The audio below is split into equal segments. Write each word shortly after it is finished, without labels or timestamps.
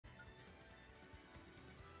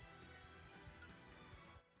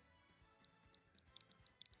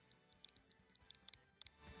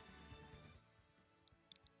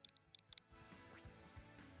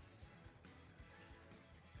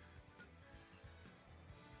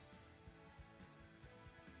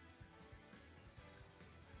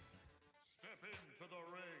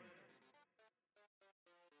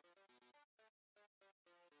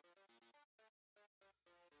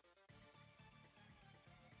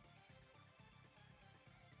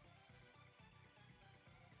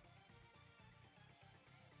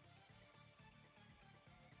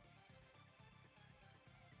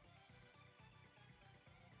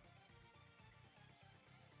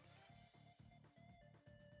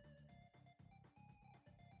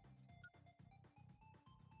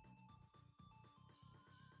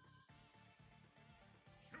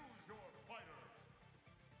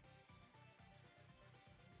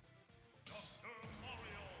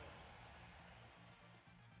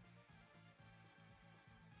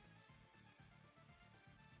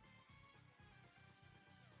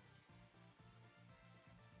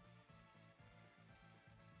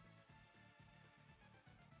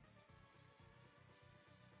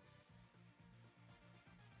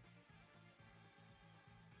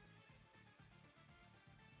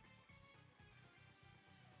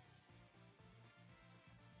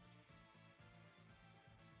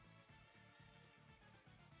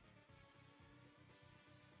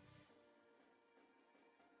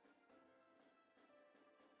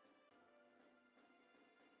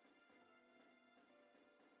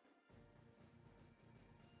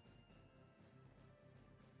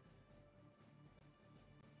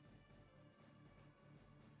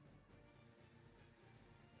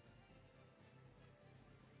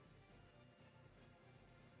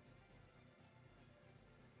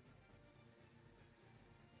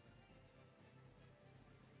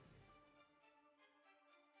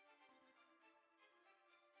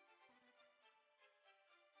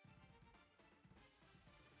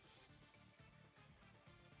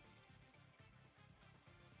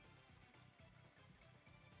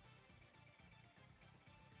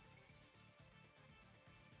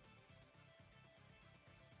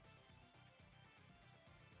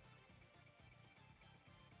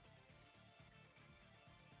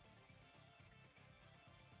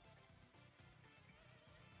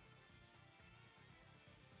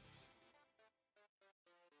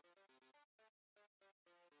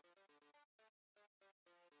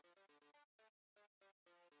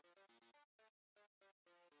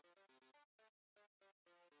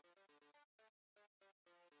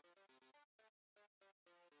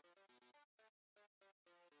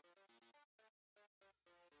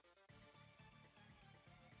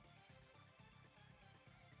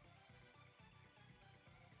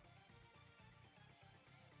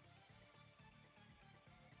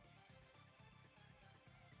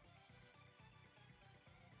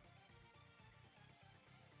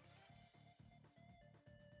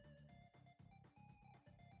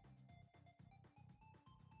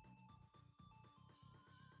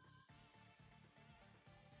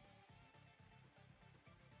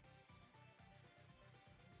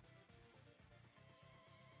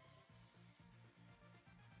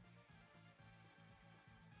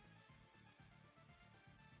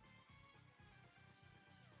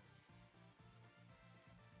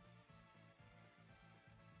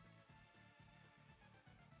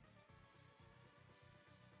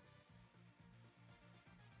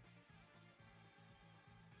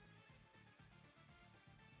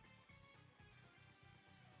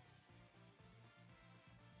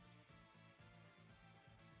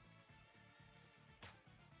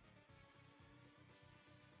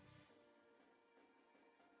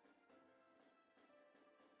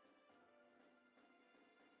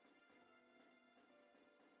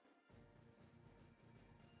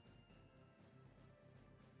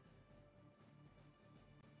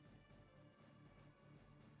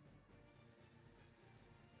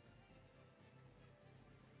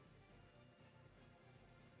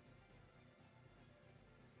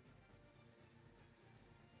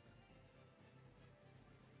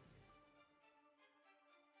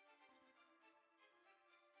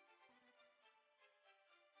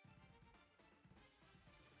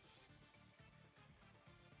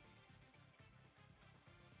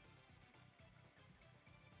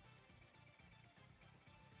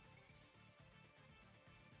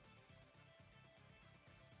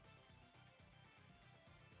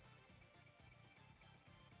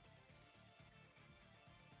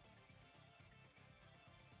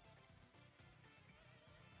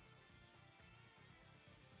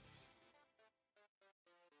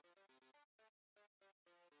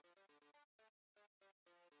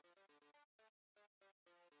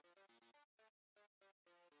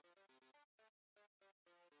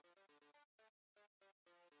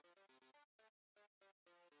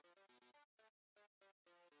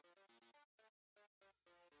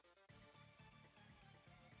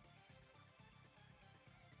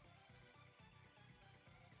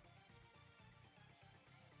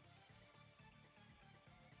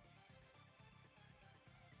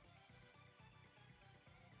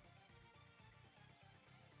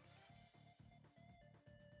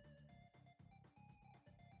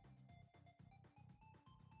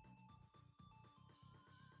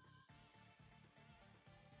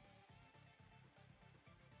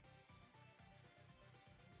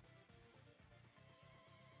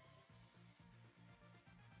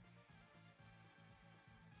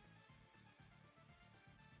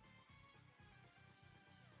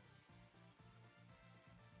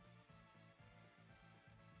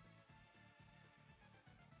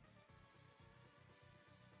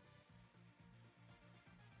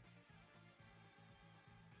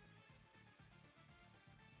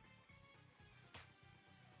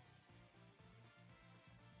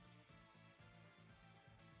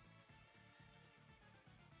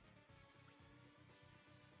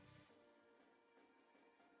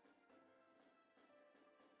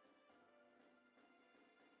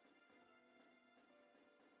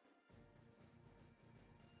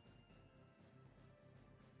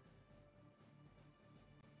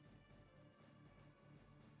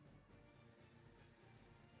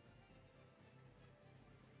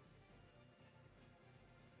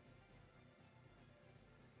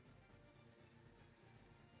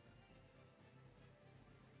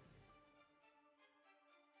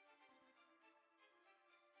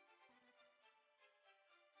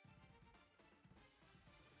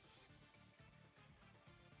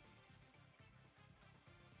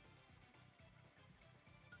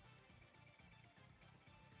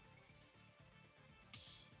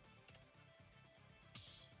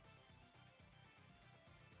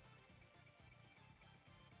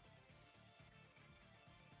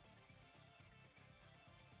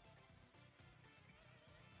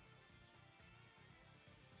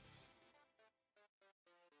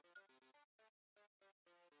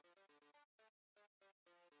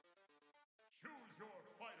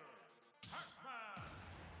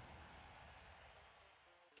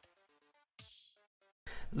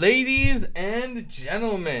Ladies and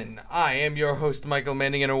gentlemen, I am your host, Michael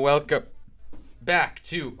Manning, and welcome back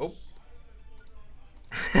to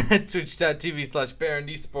twitch.tv/Baron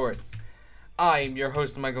Esports. I am your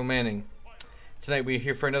host, Michael Manning. Tonight we are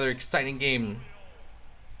here for another exciting game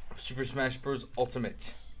of Super Smash Bros.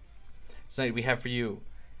 Ultimate. Tonight we have for you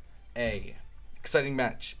a exciting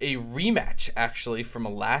match, a rematch actually from a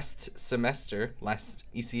last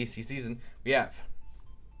ECAC season. We have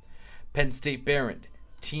Penn State Baron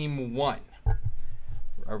Team 1,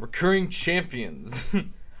 our recurring champions,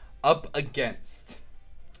 up against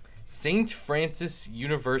St. Francis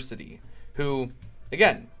University, who,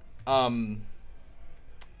 again, sorry,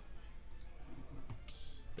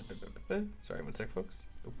 one sec, folks.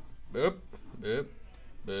 There we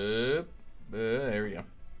go.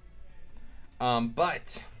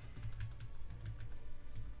 But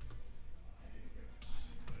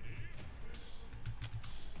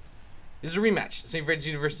this is a rematch. St. Francis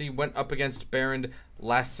University went up against Baron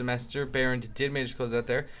last semester. Baron did manage to close out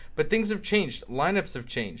there, but things have changed. Lineups have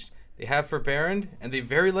changed. They have for Baron, and they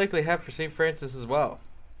very likely have for St. Francis as well.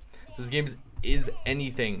 This game is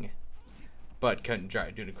anything but cut and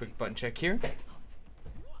dry. Doing a quick button check here.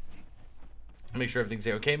 Make sure everything's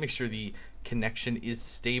okay. Make sure the connection is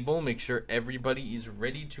stable. Make sure everybody is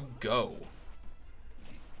ready to go.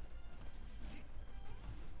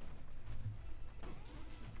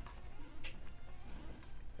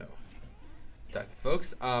 Talk to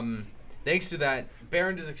folks. Thanks to that,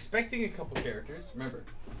 Baron is expecting a couple characters.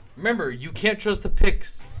 Remember, you can't trust the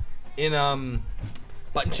picks in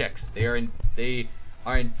button checks. They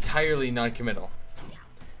are entirely non-committal.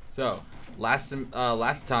 So last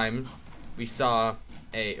time we saw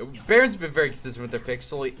Baron's been very consistent with their picks,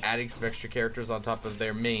 slowly adding some extra characters on top of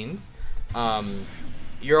their mains.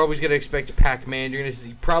 You're always gonna expect Pac-Man. You're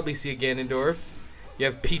gonna probably see a Ganondorf. You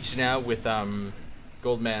have Peach now with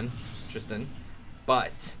Goldman, Tristan.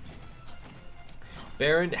 But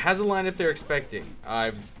Baron has a lineup they're expecting.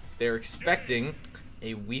 They're expecting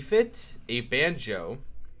a Wii Fit, a Banjo,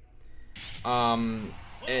 and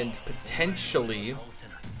potentially.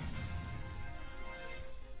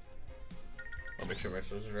 I'll make sure my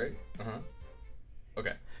source is right.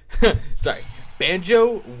 Okay. Sorry.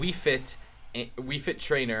 Banjo, Wii Fit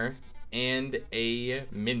Trainer, and a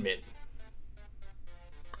Min Min.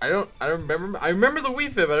 I don't remember. I remember the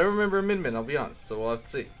Wii Fit, but I don't remember a Min Min, I'll be honest. So we'll have to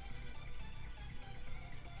see.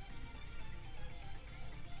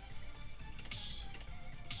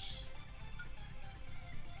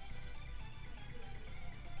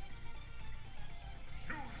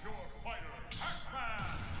 Choose your fighter,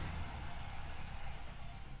 Pac-Man!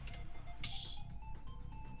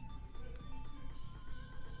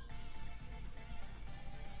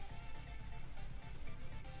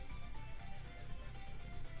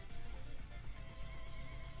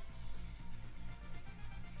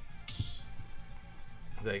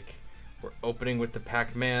 Like, we're opening with the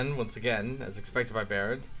Pac-Man once again, as expected by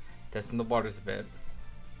Baron, testing the waters a bit,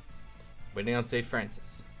 waiting on St.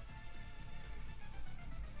 Francis.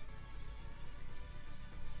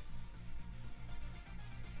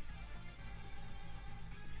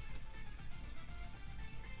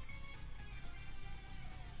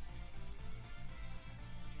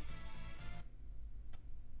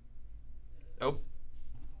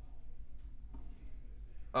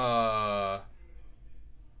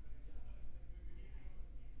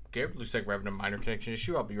 Okay, looks like we're having a minor connection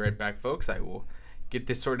issue. I'll be right back, folks. I will get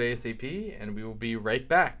this sorted ASAP, and we will be right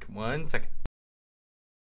back. 1 second.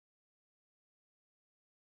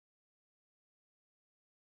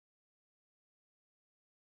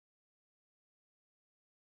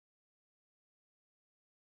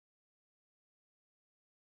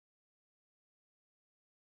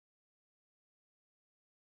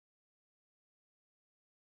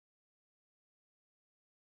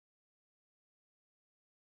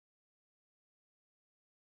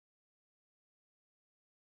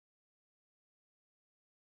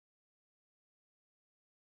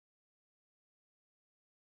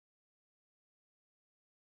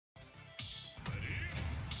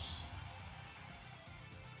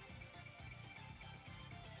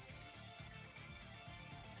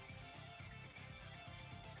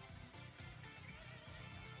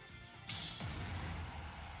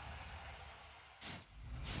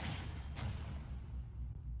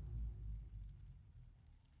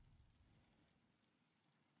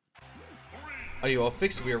 Audio all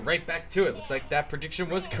fixed. We are right back to it. Looks like that prediction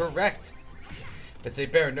was correct. Let's say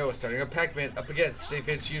Baron Noah starting up Pac-Man up against St.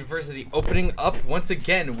 Francis University, opening up once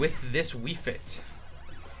again with this Wii Fit.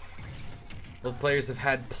 Both players have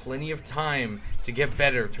had plenty of time to get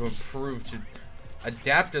better, to improve, to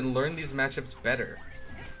adapt and learn these matchups better.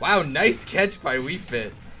 Wow, nice catch by Wii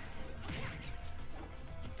Fit.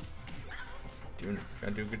 Trying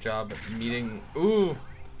to do a good job meeting. Ooh.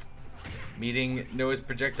 Meeting Noah's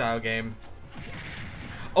projectile game.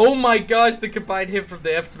 Oh my gosh, the combined hit from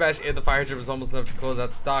the F smash and the fire hydrant was almost enough to close out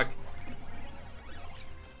the stock.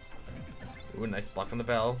 Ooh, nice block on the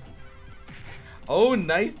bell. Oh,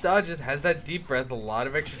 nice dodges. Has that deep breath. A lot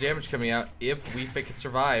of extra damage coming out if Wii Fit can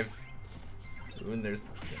survive. Ooh, and there's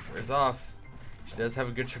off. She does have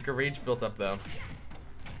a good chunk of rage built up though.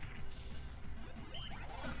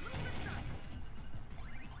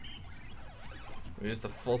 There's the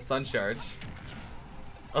full sun charge.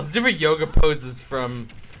 Oh, the different yoga poses from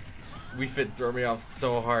Wii Fit throw me off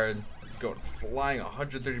so hard. Going flying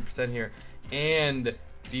 130% here. And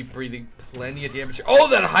deep breathing, plenty of damage. Oh,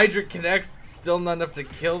 that hydrant connects. Still not enough to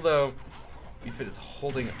kill though. Wii Fit is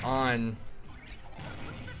holding on.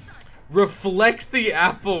 Reflects the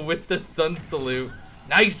apple with the sun salute.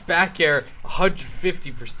 Nice back air,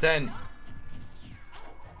 150%.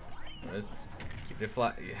 Keep it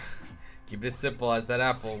flat. Yeah. Keep it simple as that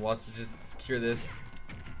apple wants to just secure this.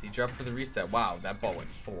 He dropped for the reset. Wow, that ball went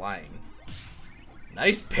flying.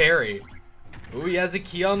 Nice parry. Ooh, he has a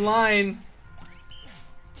key online.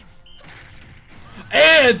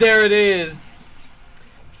 And there it is.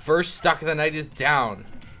 First stock of the night is down.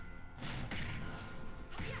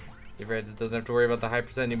 Favorites doesn't have to worry about the high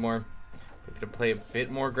percent anymore. They're gonna play a bit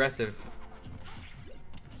more aggressive.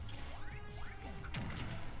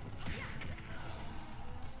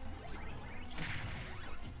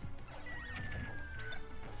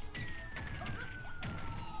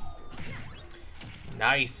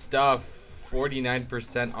 Nice stuff.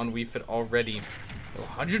 49% on Wii Fit already.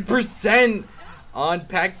 100% on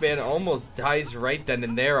Pac-Man. Almost dies right then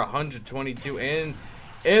and there. 122 and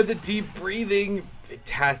the deep breathing.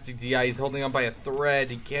 Fantastic DI. He's holding on by a thread.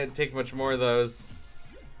 He can't take much more of those.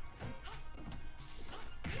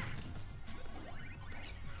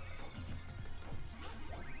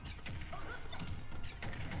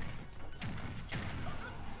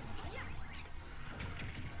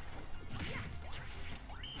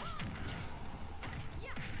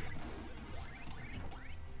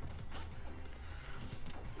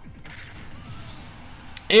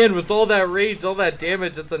 And with all that rage, all that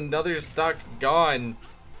damage, that's another stock gone.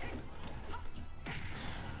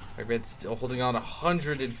 Pac-Man's still holding on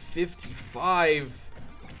 155.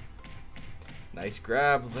 Nice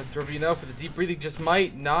grab. That throw be enough. With the deep breathing, just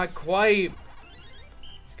might. Not quite.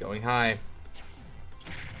 He's going high.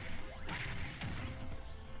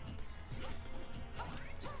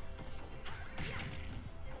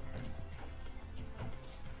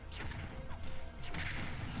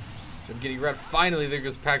 I'm getting red. Finally, there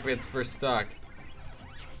goes Pac-Man's first stock.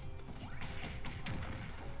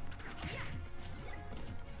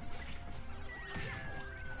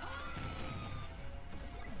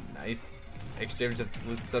 Nice. Extra damage that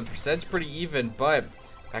salutes some percent's pretty even, but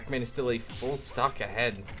Pac-Man is still a full stock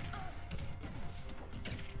ahead.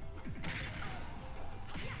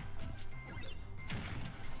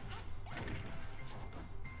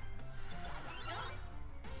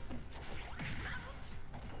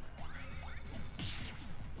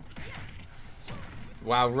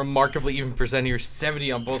 Wow, remarkably even percent here.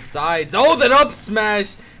 70 on both sides. Oh, that up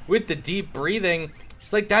smash with the deep breathing.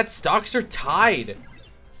 Just like that, stocks are tied.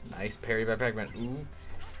 Nice parry by Pac-Man. Ooh,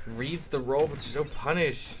 reads the roll, but there's no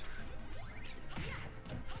punish.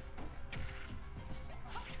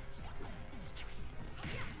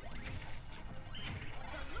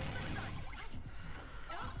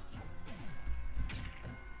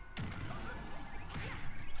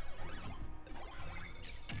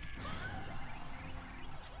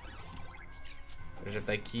 If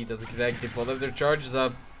that key doesn't connect, they both have their charges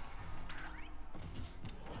up.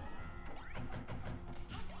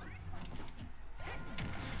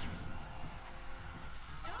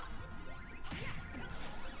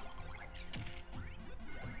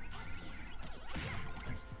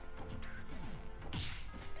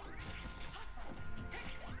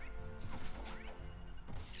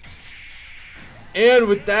 And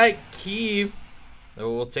with that key,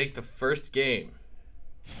 we'll take the first game.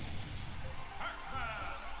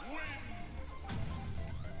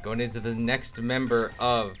 Going into the next member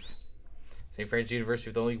of St. Francis University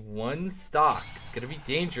with only one stock. It's going to be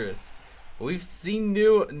dangerous. But we've seen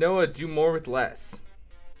Noah do more with less.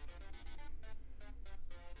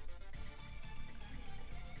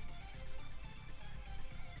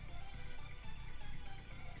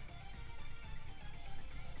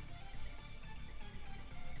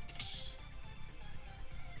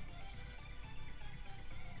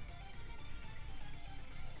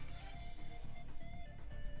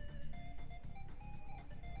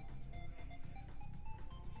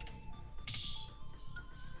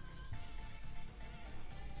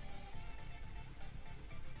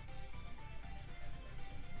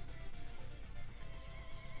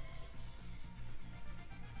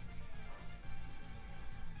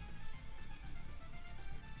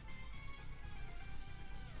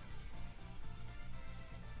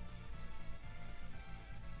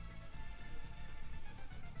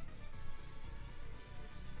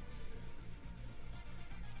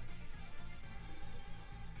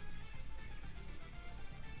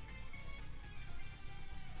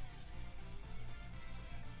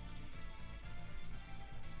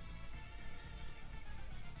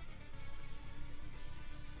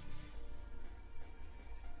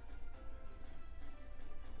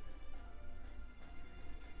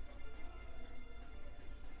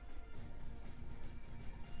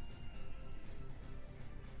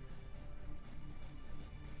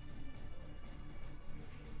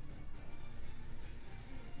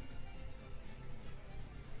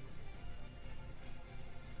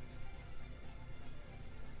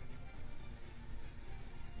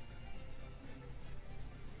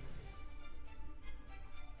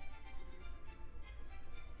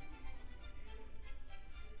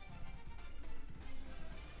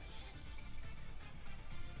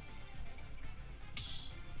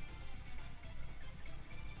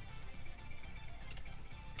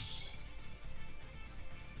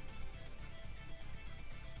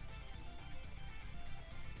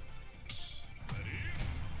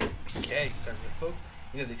 Okay, sorry folks.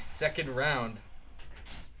 The second round.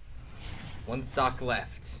 One stock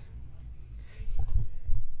left.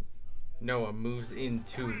 Noah moves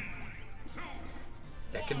into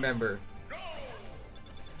second member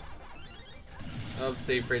of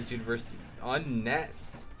St. Francis University on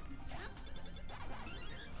Ness.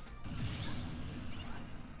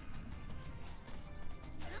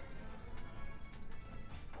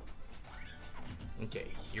 Okay,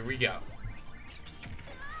 here we go.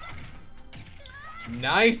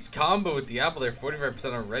 Nice combo with Diablo there,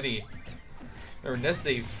 45% already. Remember, Ness is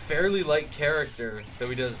a fairly light character, though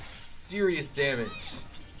he does serious damage.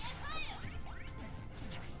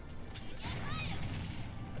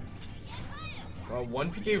 Well,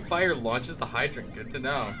 1 PK Fire launches the Hydrant, good to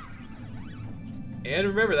know. And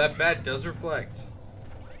remember, that bat does reflect.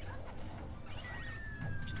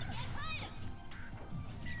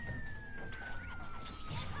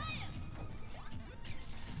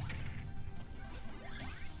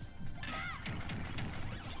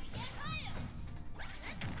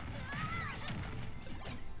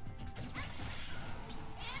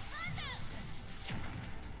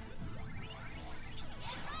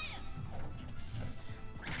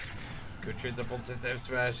 Good trades up on F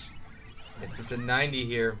smash. It's up to 90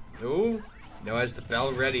 here. Ooh, Noah has the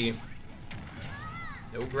bell ready.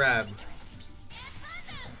 No grab.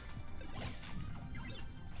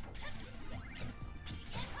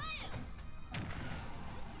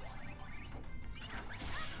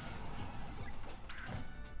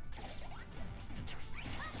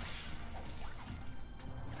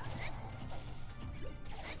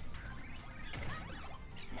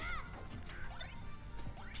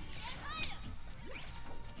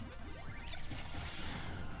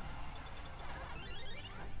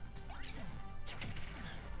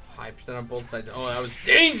 High percent on both sides. Oh, that was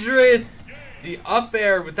dangerous! The up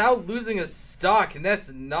air without losing a stock, and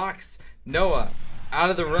this knocks Noah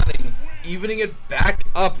out of the running, evening it back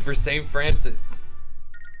up for St. Francis.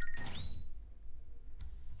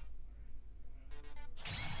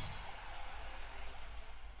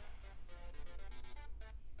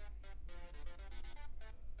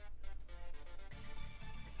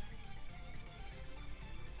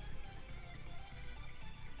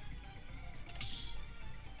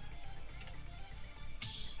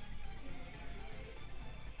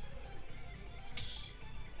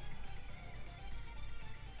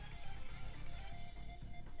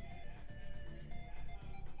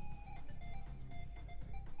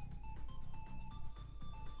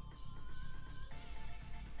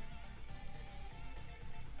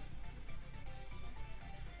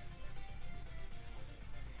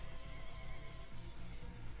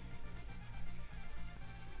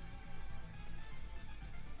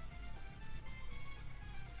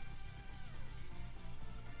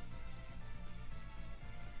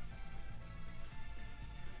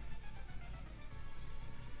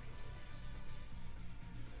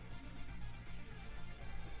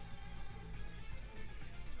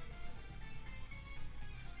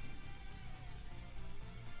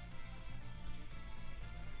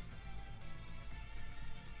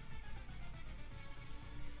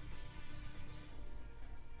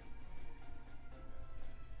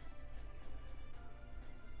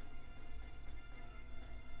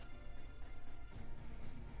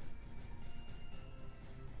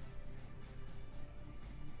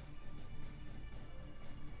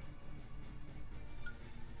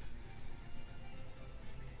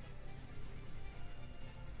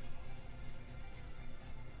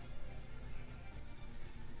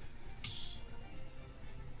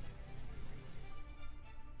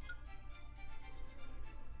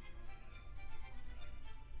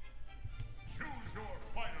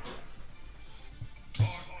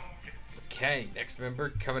 Okay, next member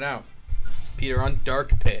coming out. Peter on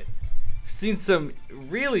Dark Pit. I've seen some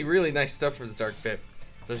really, really nice stuff from his Dark Pit.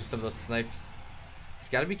 Especially some of those snipes. He's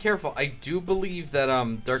got to be careful. I do believe that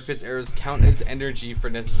Dark Pit's arrows count as energy for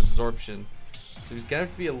Ness's absorption. So he's going to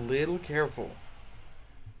have to be a little careful.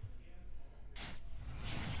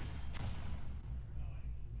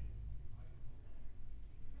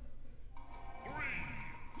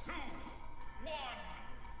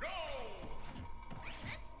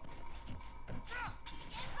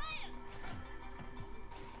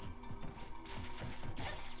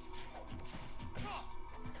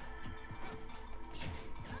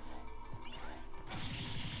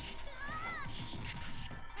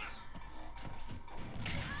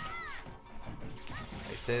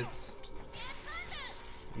 Hits.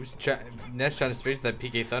 Ness trying to space that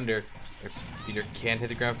PK Thunder. Peter can't hit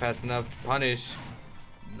the ground fast enough to punish.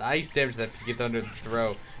 Nice damage to that PK Thunder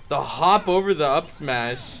throw. The hop over the up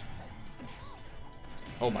smash.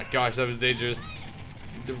 Oh my gosh, that was dangerous.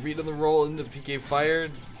 The read on the roll into PK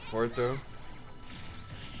fired. Forward throw.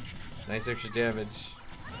 Nice extra damage.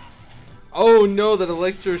 Oh no, that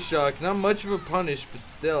electroshock. Not much of a punish, but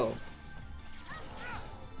still.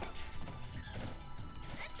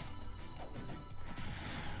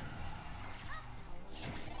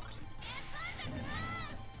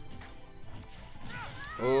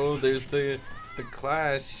 Oh, there's the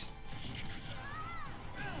clash.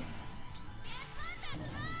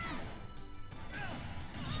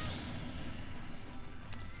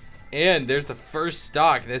 And there's the first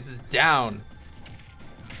stock. This is down.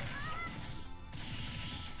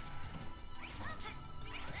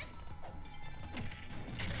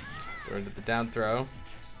 We're into the down throw.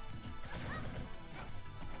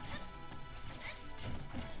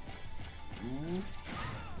 Ooh.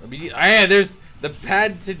 Ah, there's the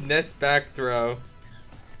patented nest back throw.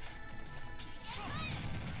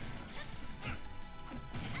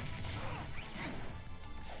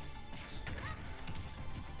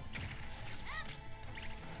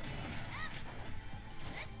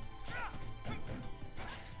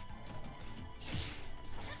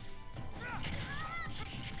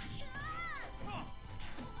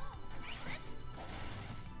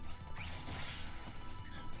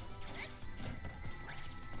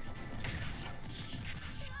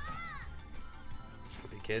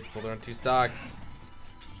 Kids pulled around 2 stocks.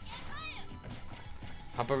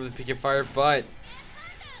 Hop over the PK fire, but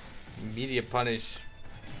immediate punish.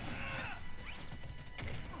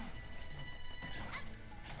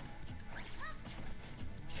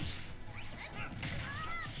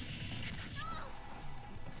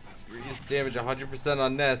 Serious damage, 100%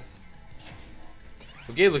 on Ness.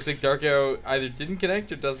 Okay, looks like Dark Arrow either didn't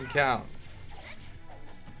connect or doesn't count.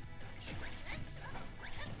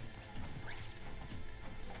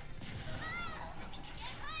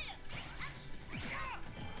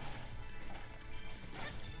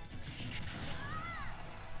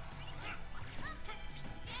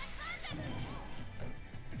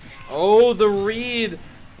 Oh, the read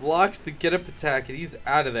blocks the get up attack and he's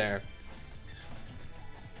out of there.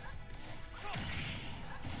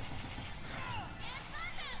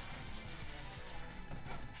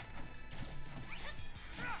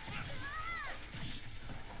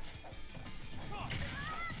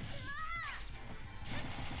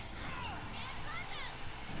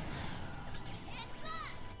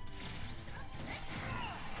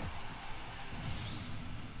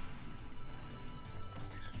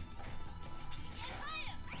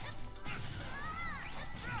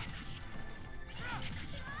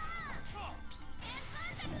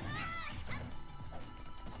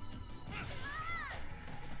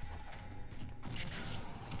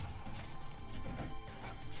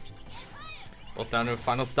 Both down to a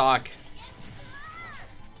final stock.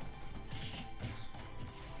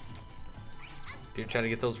 Dude, trying to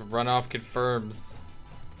get those runoff confirms.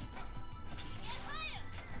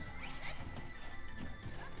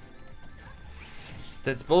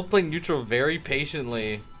 That's both playing neutral very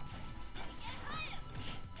patiently.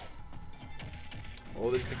 Oh,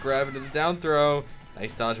 there's the grab into the down throw.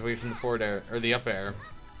 Nice dodge away from the forward air, or the up air.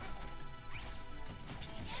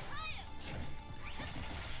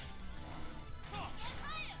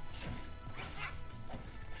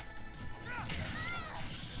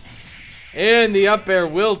 And the up air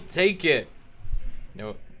will take it.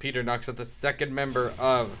 No, Peter knocks out the second member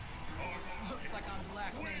of. Looks like I'm the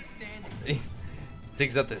last man standing.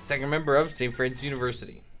 Takes out the second member of St. Francis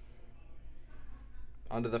University.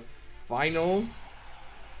 On to the final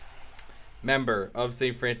member of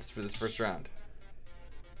St. Francis for this first round.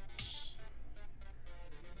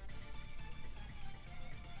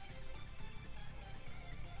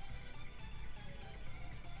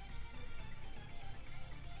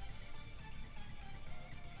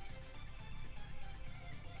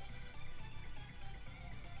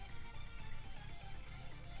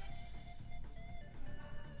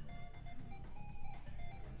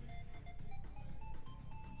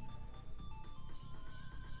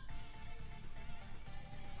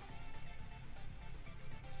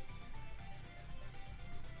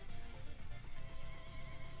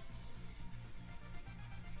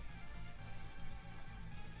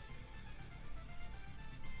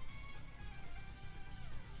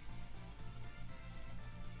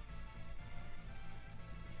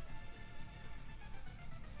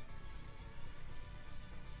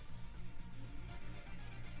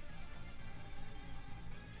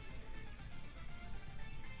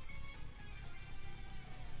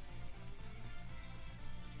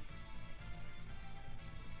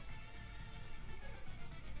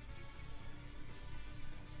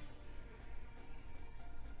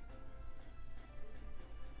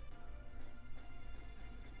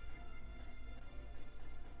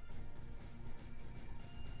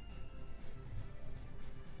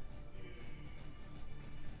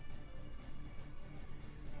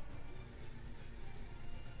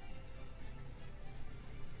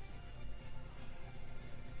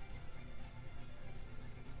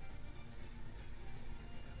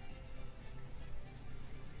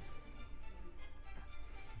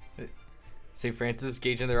 St. Francis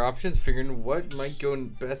gauging their options, figuring what might go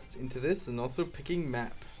best into this, and also picking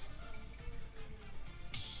map.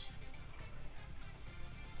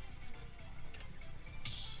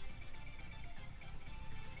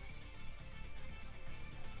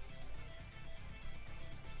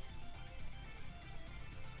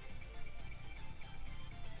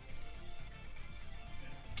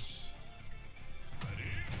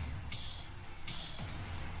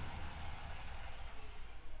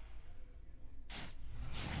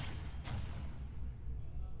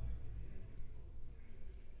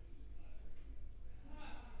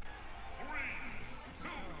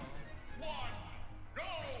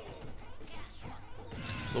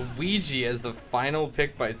 Luigi as the final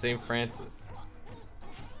pick by St. Francis.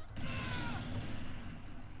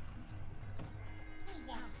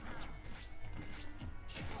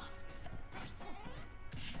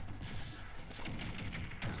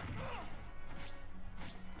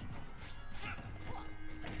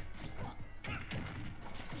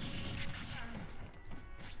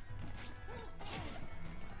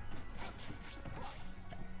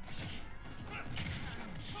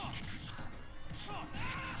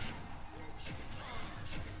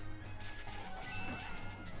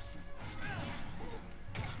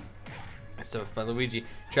 Stuff by Luigi,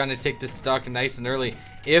 trying to take this stock nice and early.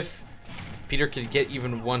 If Peter could get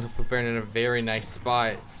even one, he'll put Baron in a very nice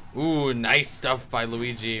spot. Ooh, nice stuff by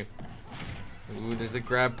Luigi. Ooh, there's the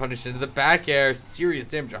grab punish into the back air. Serious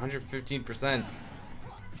damage, 115%.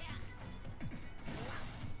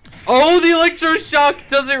 Oh, the electroshock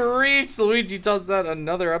doesn't reach. Luigi tosses out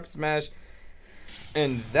another up smash.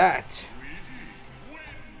 And that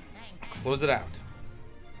close it out.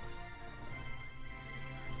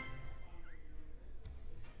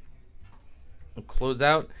 Close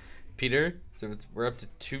out Peter, so we're up to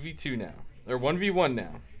 2v2 now, or 1v1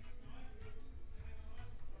 now.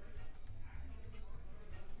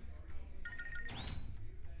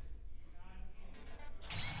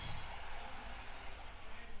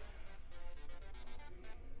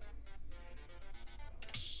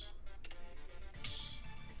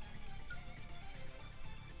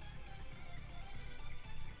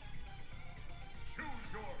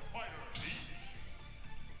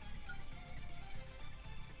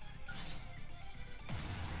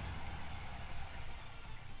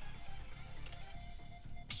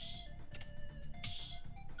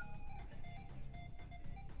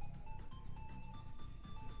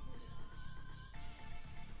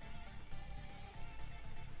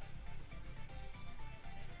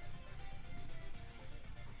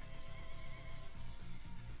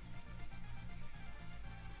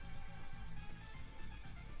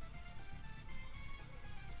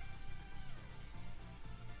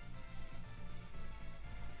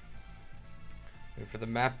 Wait for the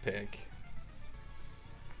map pick.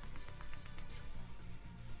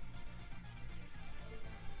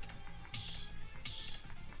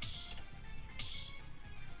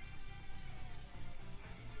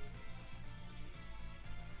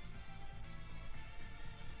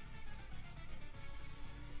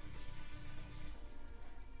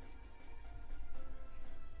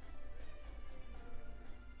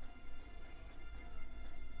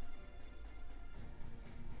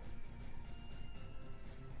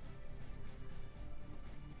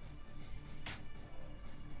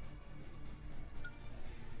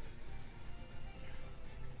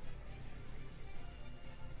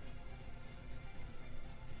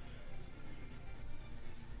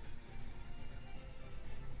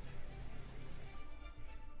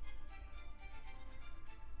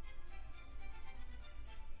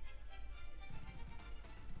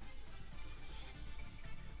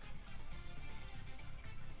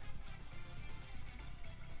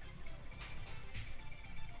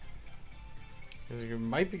 Because you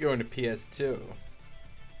might be going to PS2.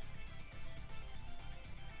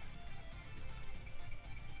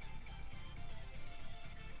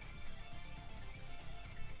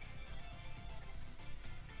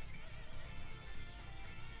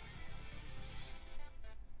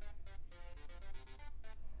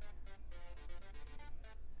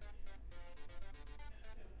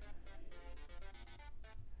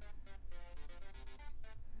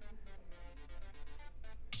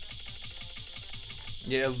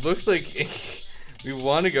 Yeah, it looks like we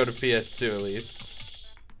want to go to PS2 at least.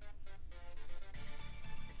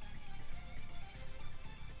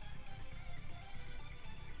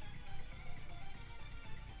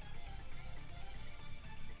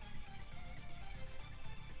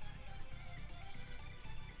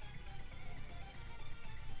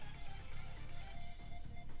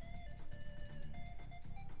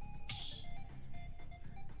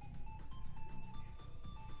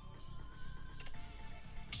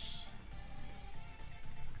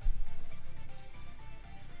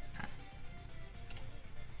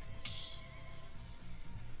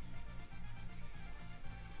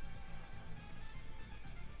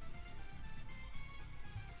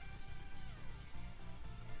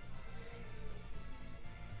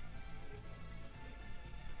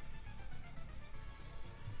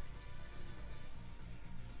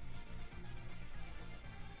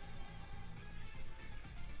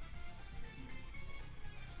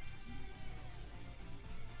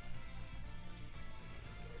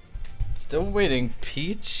 Still waiting.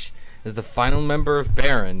 Peach is the final member of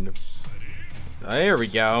Baron. So there we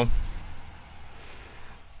go.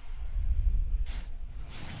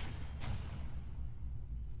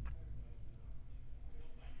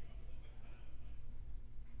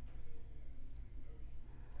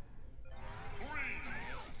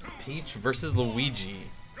 Peach versus Luigi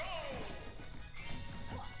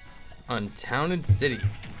on Town and City.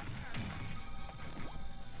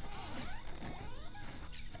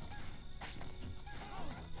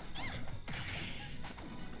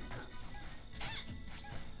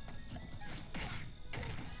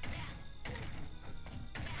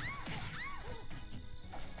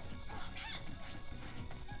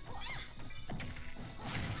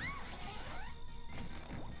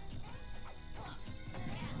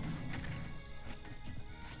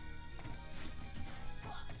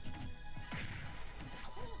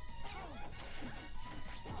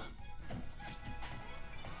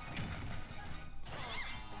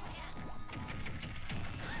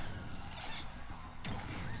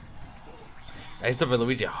 Nice up by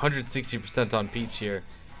Luigi, 160% on Peach here.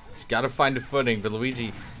 She's got to find a footing, but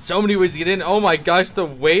Luigi, so many ways to get in. Oh my gosh, the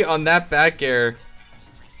weight on that back air.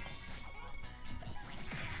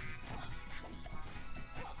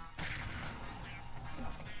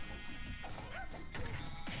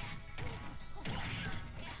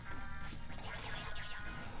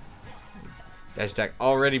 Dash attack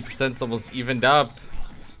already percent's almost evened up.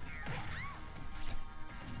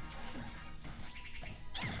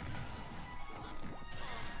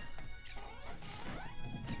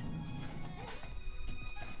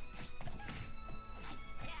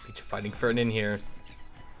 Fighting for an in here.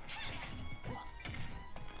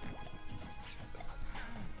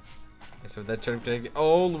 So that turn connected.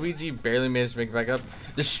 Oh, Luigi barely managed to make it back up.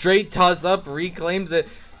 The straight toss up reclaims it.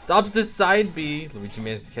 Stops the side B. Luigi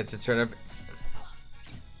managed to catch the turn up.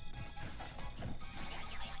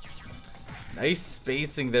 Nice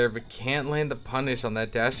spacing there, but can't land the punish on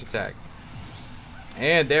that dash attack.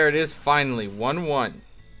 And there it is finally. 1-1.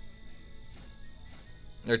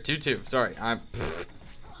 Or 2-2. Sorry.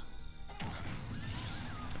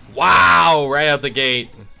 Wow! Right out the gate.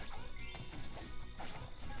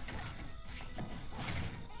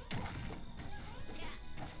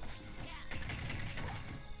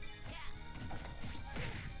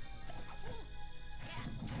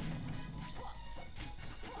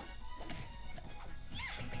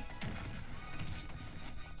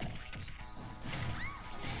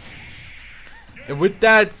 And with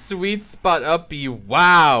that sweet spot up B,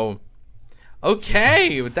 wow.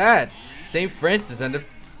 Okay, with that, St. Francis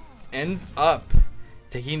ends up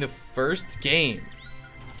taking the first game.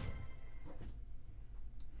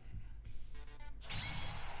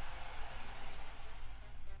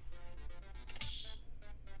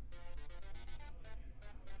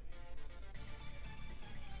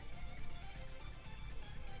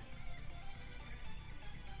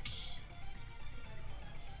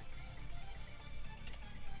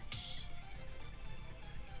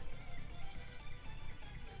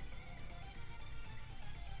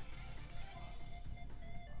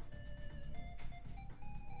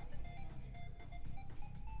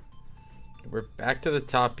 We're back to the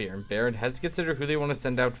top here, and Baron has to consider who they want to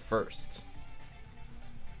send out first.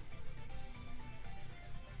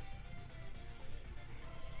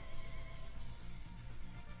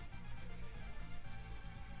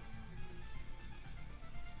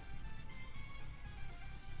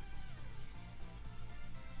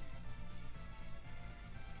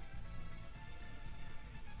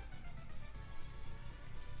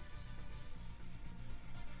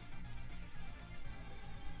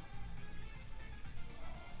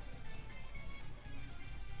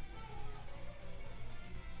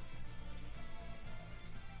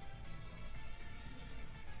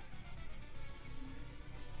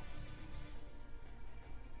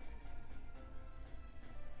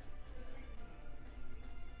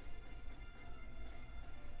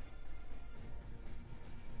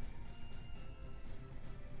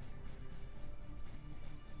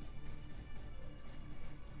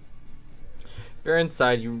 Baron's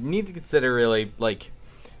side, you need to consider really, like,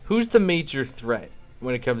 who's the major threat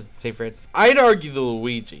when it comes to St. Francis? I'd argue the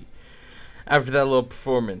Luigi after that little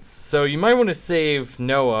performance. So you might want to save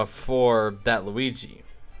Noah for that Luigi.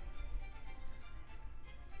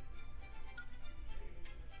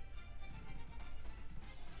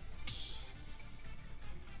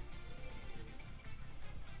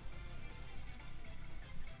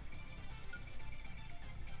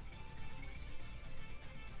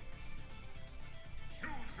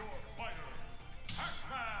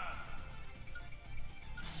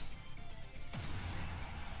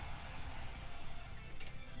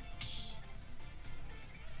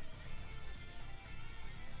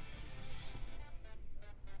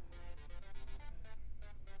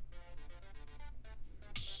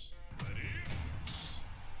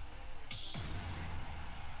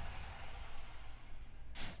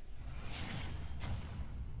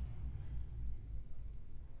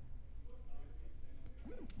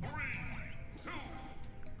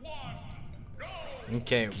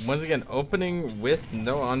 Okay, once again, opening with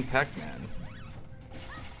no on Pac-Man.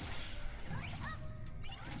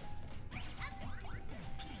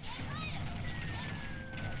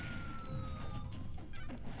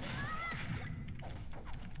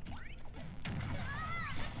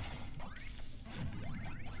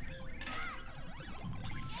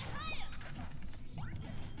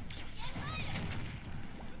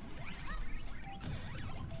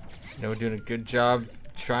 You know, we're doing a good job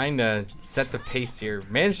trying to set the pace here.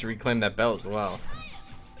 Managed to reclaim that bell as well.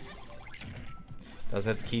 Doesn't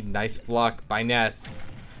have to keep. Nice block by Ness.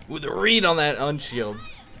 Ooh, the read on that unshield.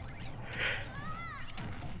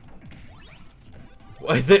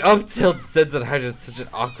 Why the up tilt sends it at such an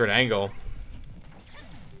awkward angle.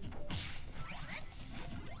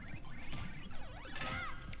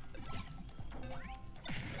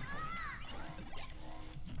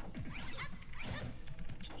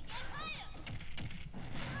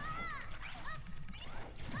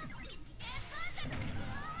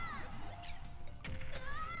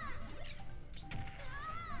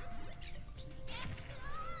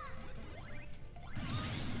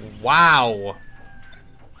 Wow.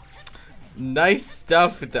 Nice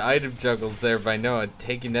stuff with the item juggles there by Noah.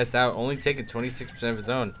 Taking this out, only taking 26% of his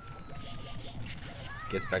own.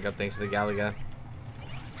 Gets back up thanks to the Galaga.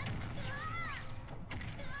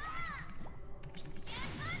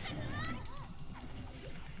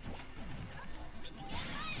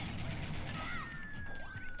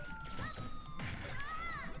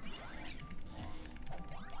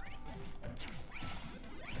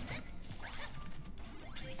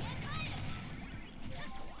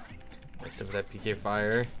 Nice with that PK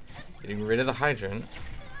fire. Getting rid of the hydrant.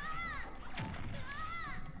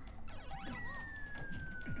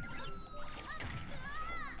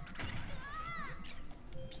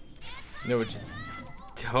 No, it's just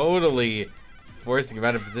totally forcing him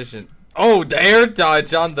out of position. Oh, the air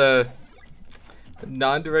dodge on the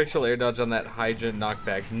non-directional air dodge on that hydrant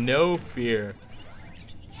knockback. No fear.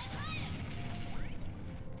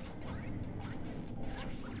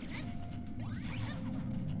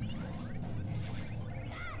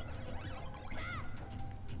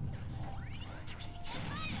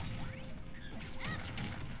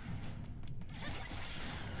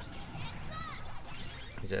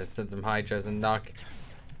 Just send some high, tries to knock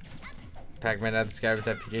Pac-Man out of the sky with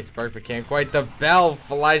that PK spark, but can't quite. The bell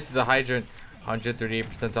flies to the hydrant.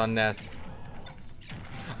 138% on Ness.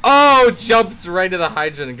 Oh, jumps right to the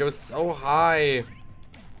hydrant and goes so high.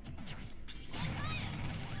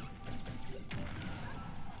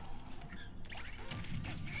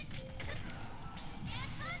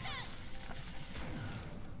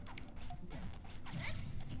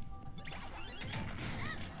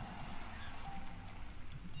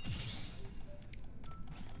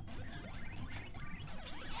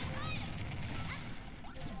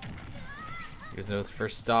 Here's Noah's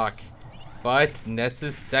first stock, but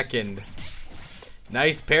Ness's second.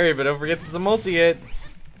 Nice parry, but don't forget there's a multi-hit.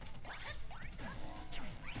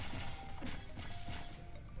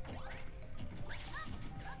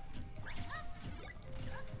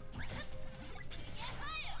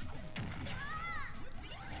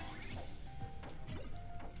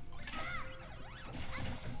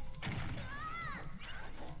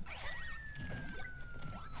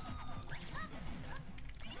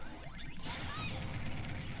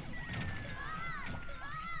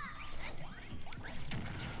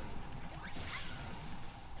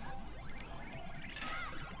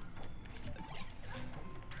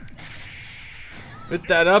 With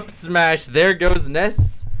that up smash, there goes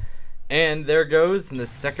Ness. And there goes, in the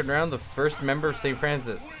second round, the first member of St.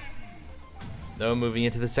 Francis. Though moving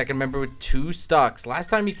into the second member with 2 stocks. Last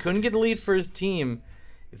time he couldn't get a lead for his team.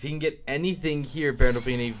 If he can get anything here, Baron will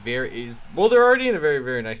be in a very... Well, they're already in a very,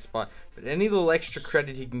 very nice spot. But any little extra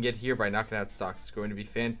credit he can get here by knocking out stocks is going to be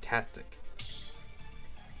fantastic.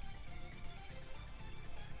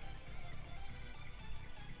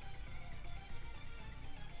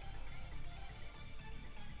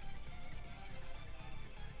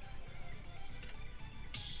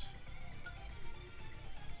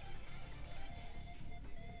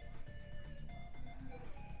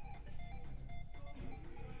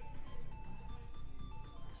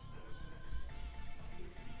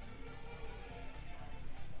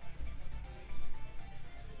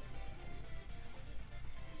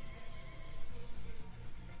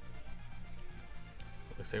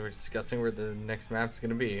 Looks like we're discussing where the next map's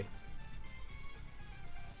gonna be.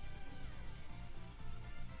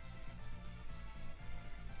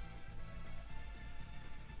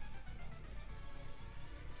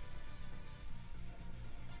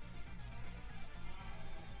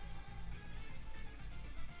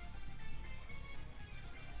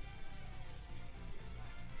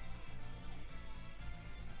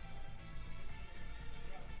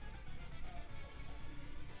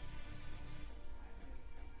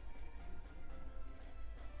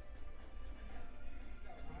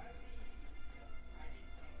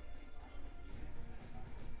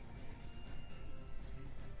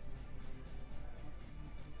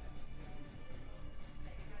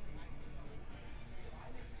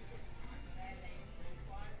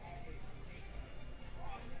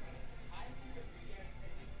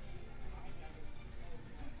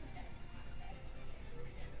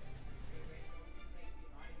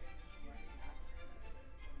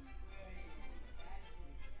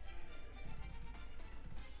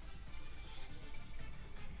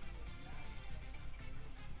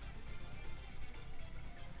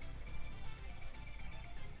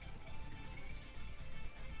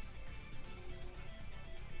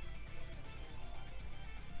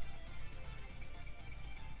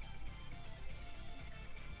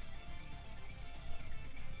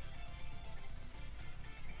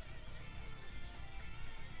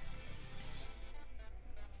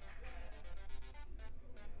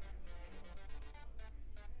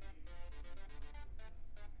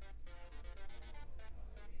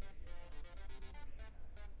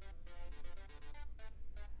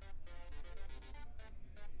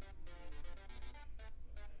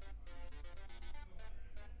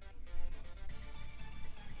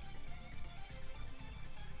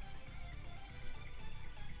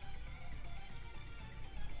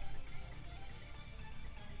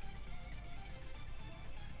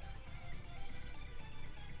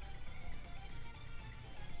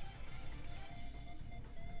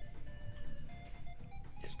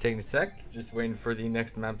 Taking a sec, just waiting for the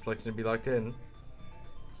next map selection to be locked in.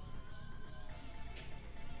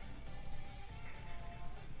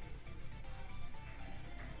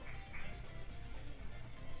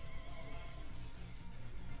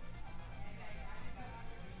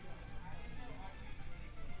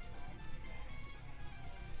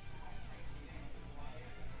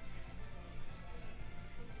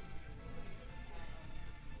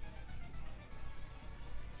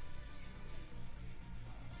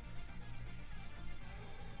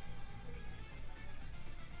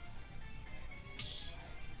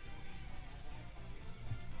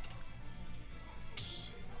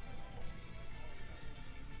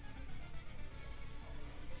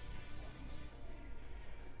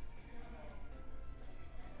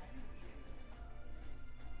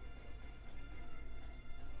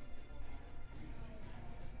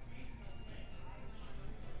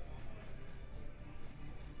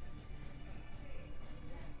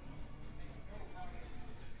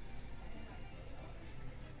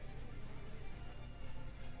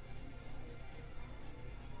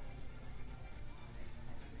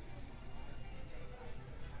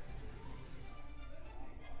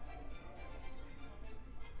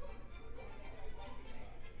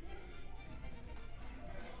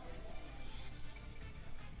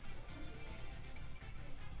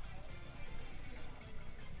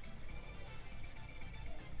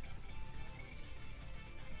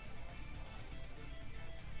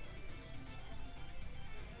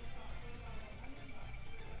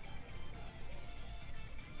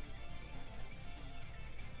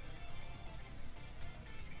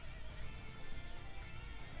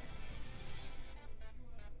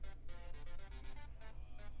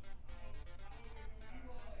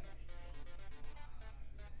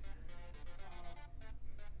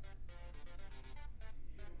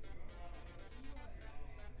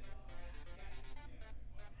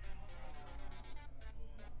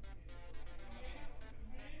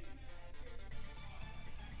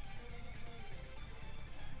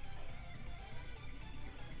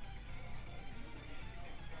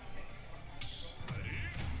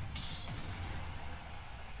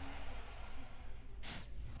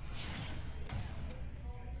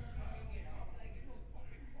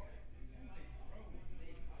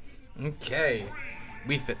 Okay.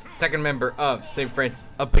 We fit second member of St. France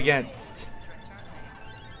up against.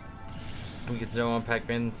 We get to know on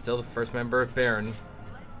Pac-Man, still the first member of Baron.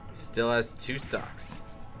 Still has 2 stocks.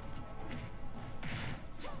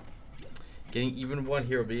 Getting even one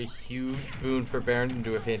here will be a huge boon for Baron and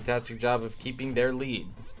do a fantastic job of keeping their lead.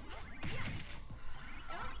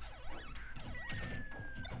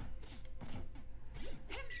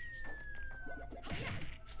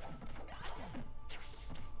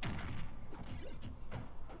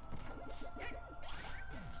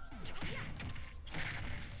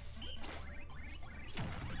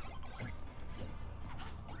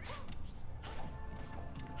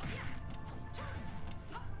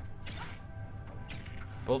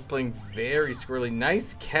 Both playing very squirrely.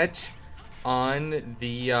 Nice catch on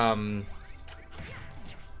the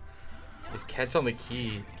his catch on the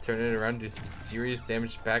key. Turn it around and do some serious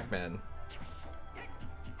damage to Pac-Man.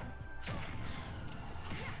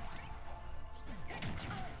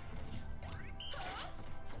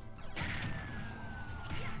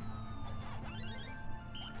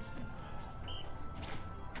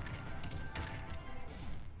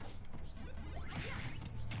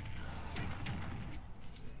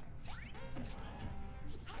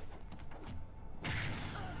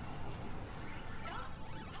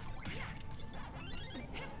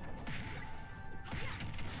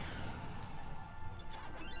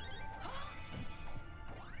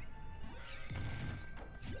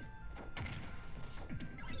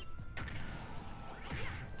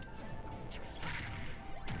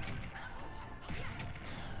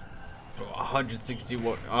 Oh,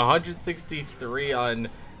 163 on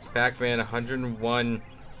Pac-Man, 101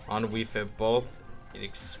 on Wii Fit. Both in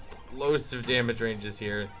explosive damage ranges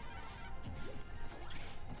here.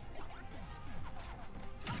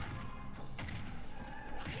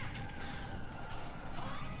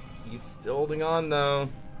 He's still holding on though.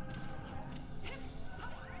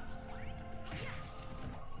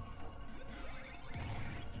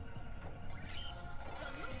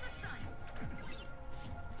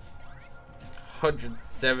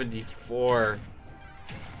 $174.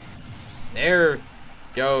 There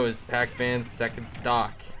goes Pac-Man's second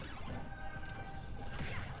stock.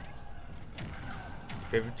 Let's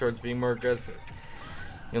pivot towards being more aggressive.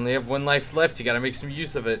 You only have 1 life left. You gotta make some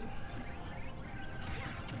use of it.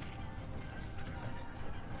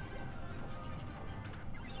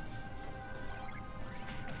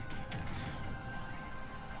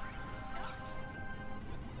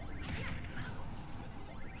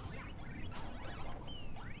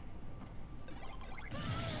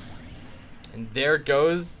 And there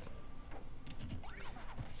goes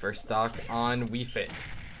first stock on Wii Fit.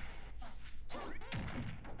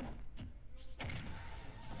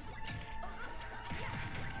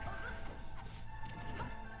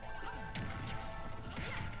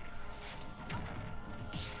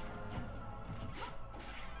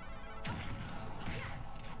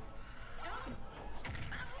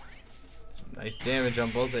 Nice damage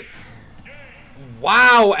on Bullseye.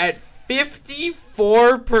 Wow, at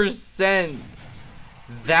 54%.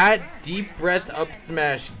 That deep breath up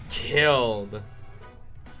smash killed.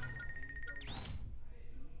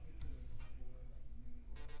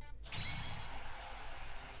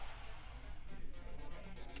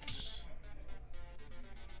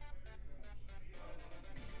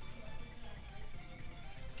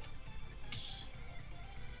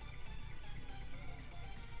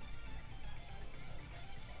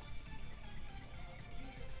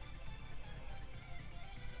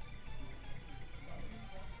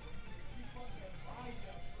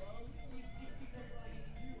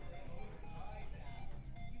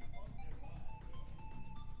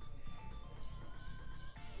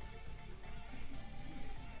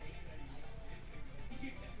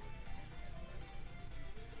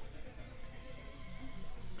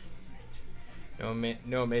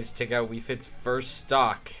 No managed to take out Wii Fit's first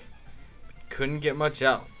stock. Couldn't get much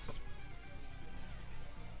else.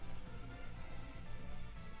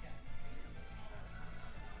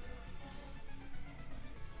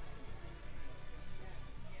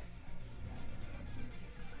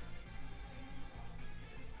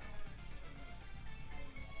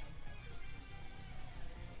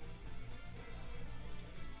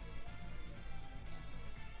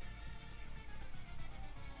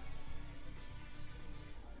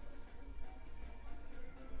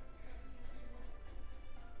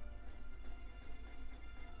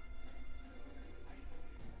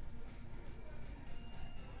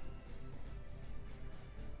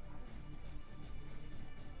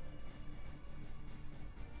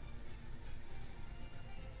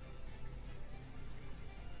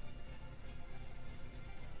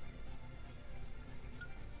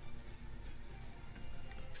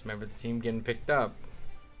 Remember the team getting picked up.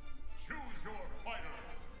 Choose your fighter.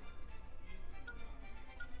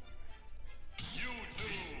 You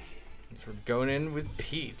two. So we're going in with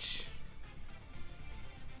Peach.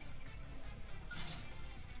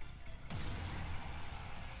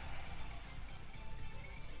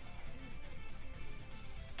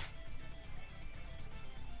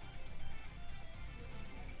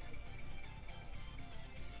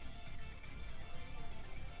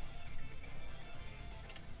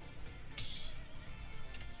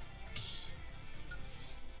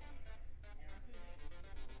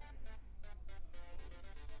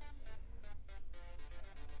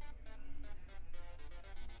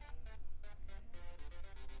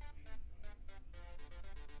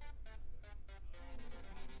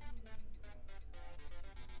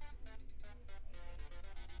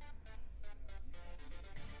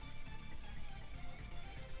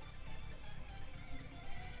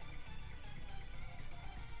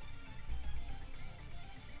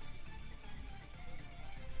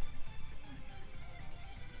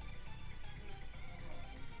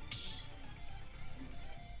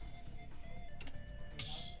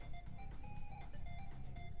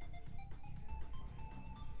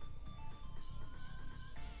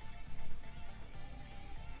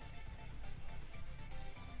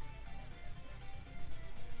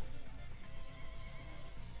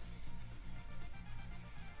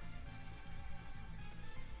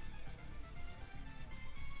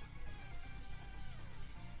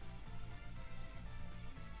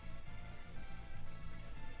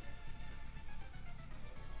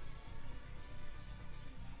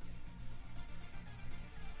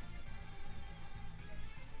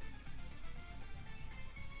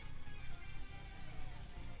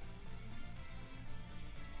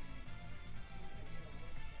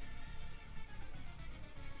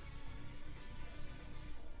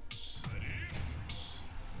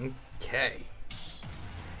 Okay.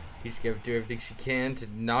 Peach gonna do everything she can to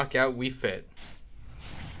knock out Wii Fit.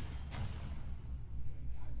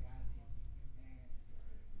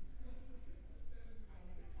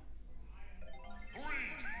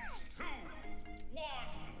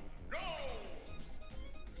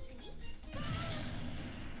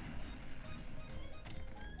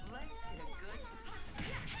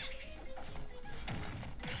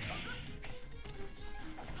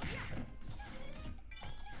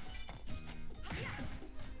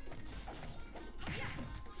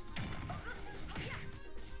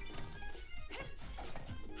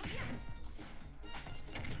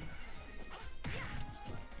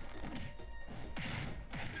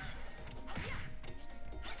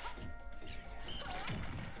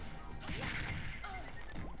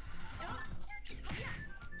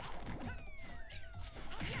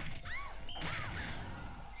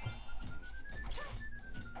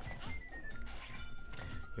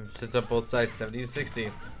 Sits up both sides, 70 to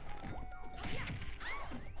 60.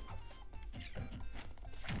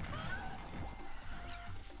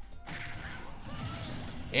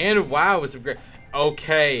 And wow, some great.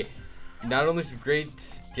 Okay, not only some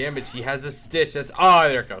great damage, he has a stitch. That's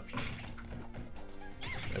there it goes.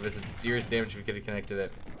 That was some serious damage if we could have connected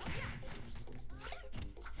it.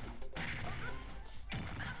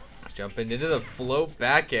 Jumping into the float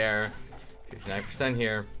back air. 59%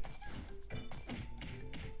 here.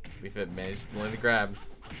 We've managed to land the grab.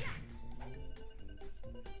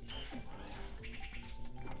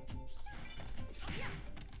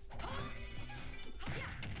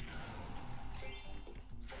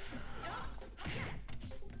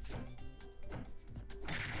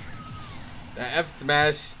 That F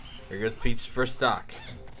smash. Here goes Peach's first stock.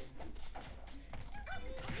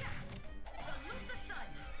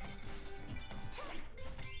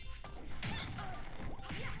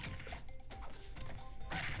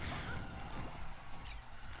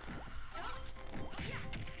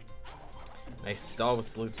 Nice stall with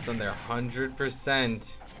Salute the Sun there,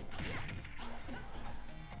 100%.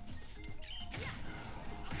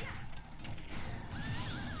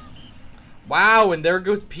 Wow, and there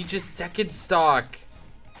goes Peach's second stock.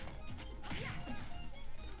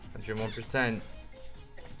 101%.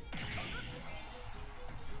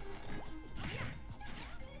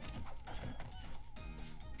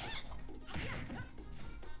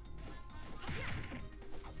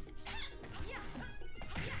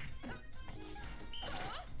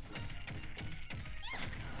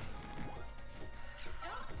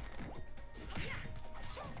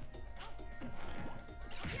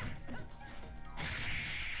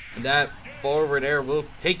 That forward air will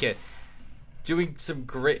take it. Doing some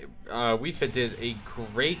great. Weefa did a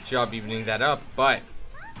great job evening that up, but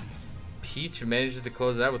Peach manages to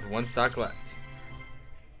close it out with one stock left.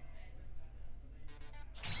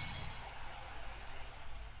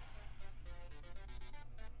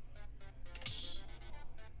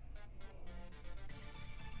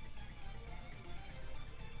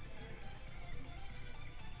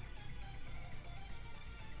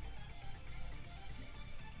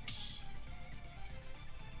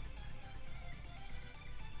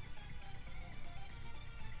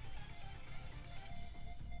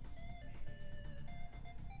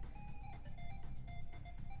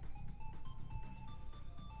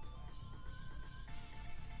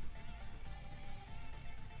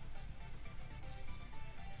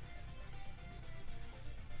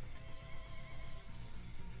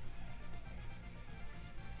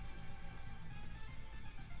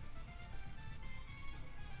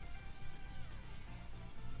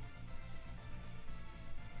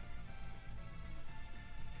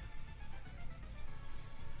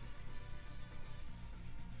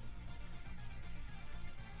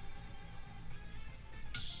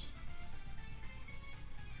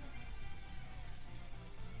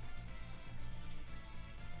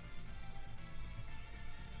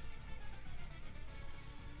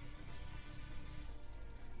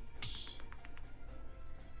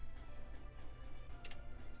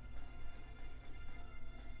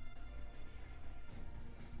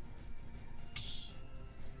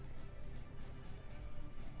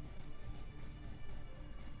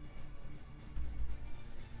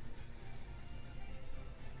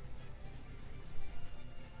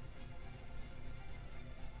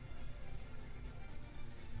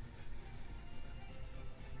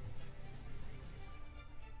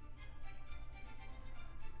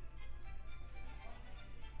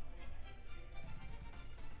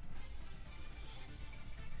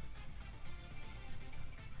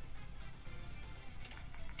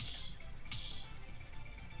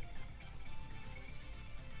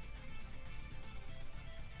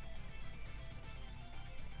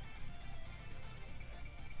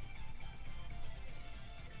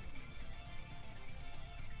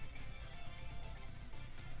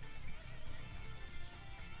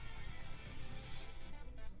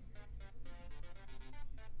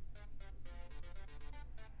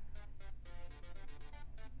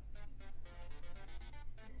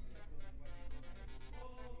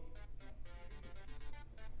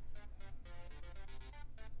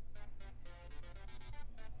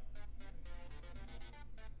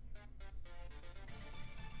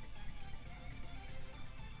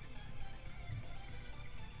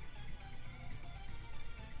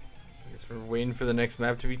 Guess we're waiting for the next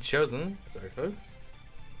map to be chosen. Sorry, folks.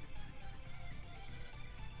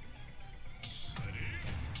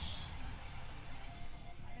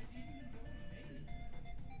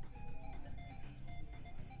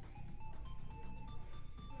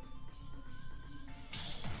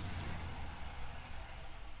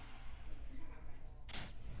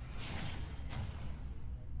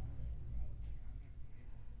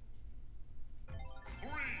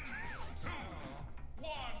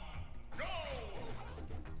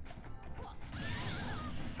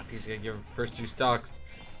 Peach gotta give her first 2 stocks.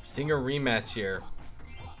 Seeing a rematch here.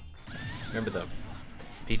 Remember though,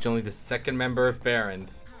 Peach only the 2nd member of Baron.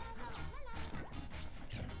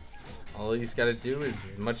 All he's gotta do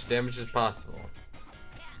is as much damage as possible.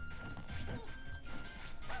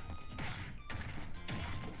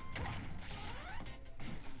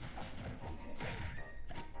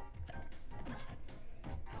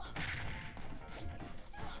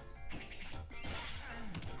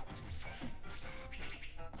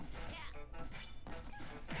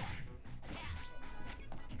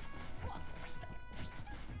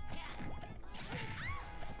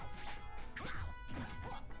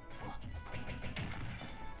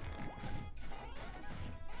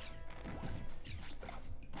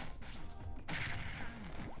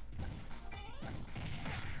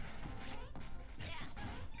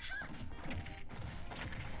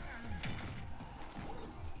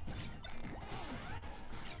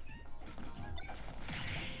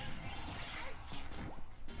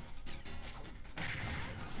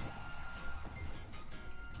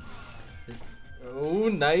 Oh,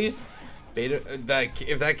 nice. Beta.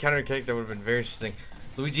 If that counter kick, that would have been very interesting.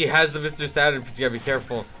 Luigi has the Mr. Saturn, but you gotta be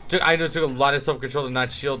careful. I know it took a lot of self-control to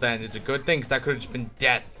not shield that, and it's a good thing, because that could have just been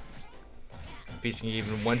death. Beaching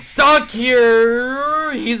even 1 stock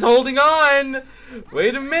here. He's holding on.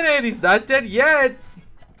 Wait a minute, he's not dead yet.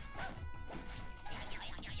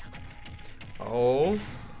 Oh,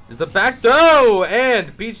 there's the back throw,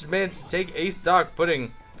 and Peach managed to take a stock,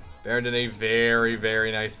 putting Baron in a very,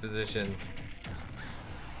 very nice position.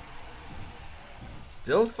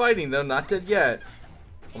 Still fighting though, not dead yet.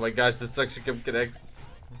 Oh my gosh, this suction cup connects.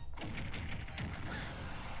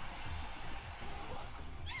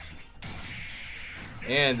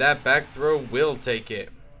 And that back throw will take it.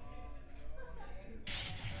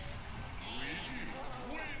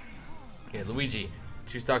 Okay, Luigi,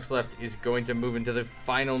 2 stocks left, is going to move into the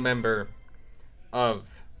final member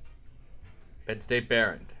of Penn State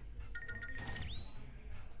Baron.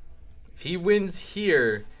 If he wins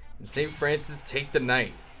here, and St. Francis take the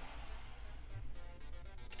night.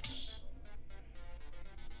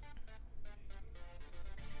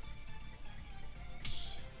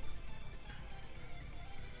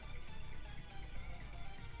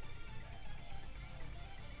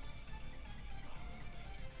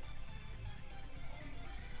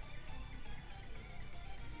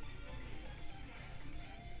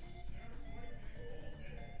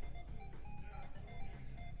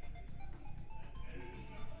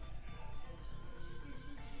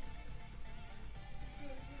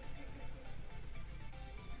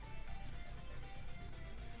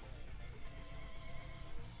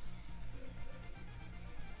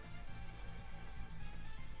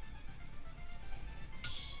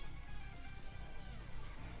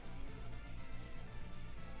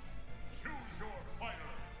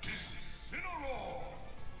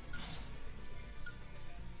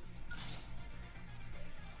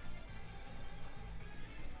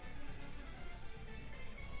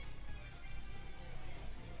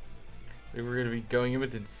 We were going to be going in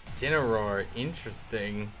with Incineroar.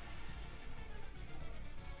 Interesting.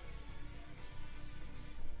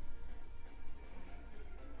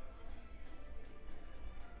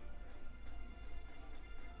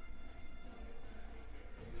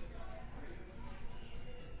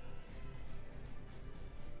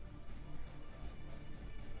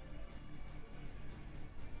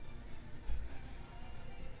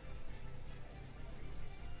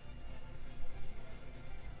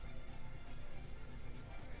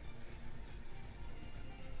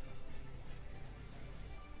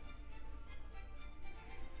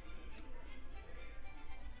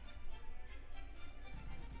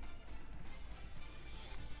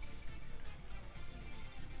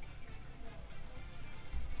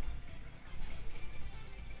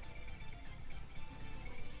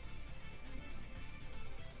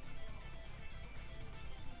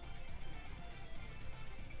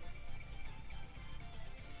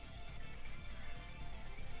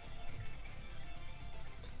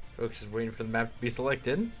 Folks just waiting for the map to be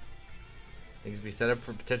selected. Things be set up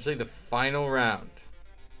for potentially the final round.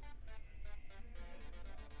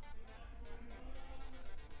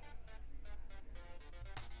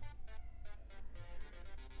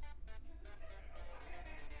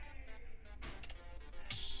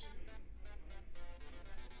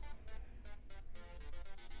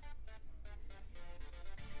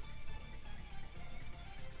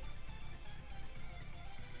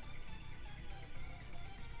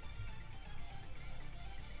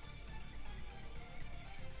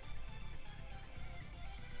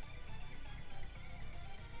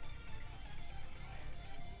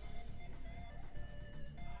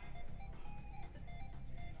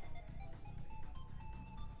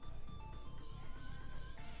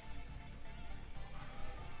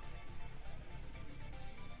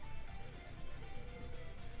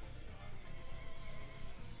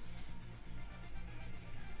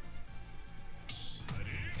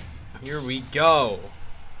 Here we go.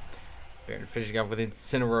 Baron finishing off with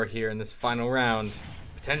Incineroar here in this final round.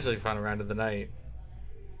 Potentially final round of the night.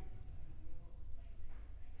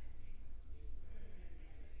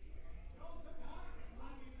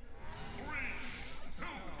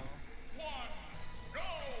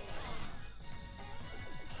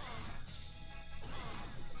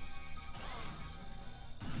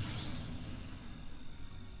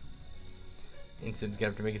 Instin's gonna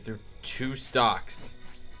have to make it through 2 stocks.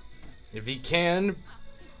 If he can,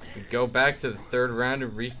 we go back to the 3rd round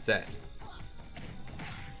and reset.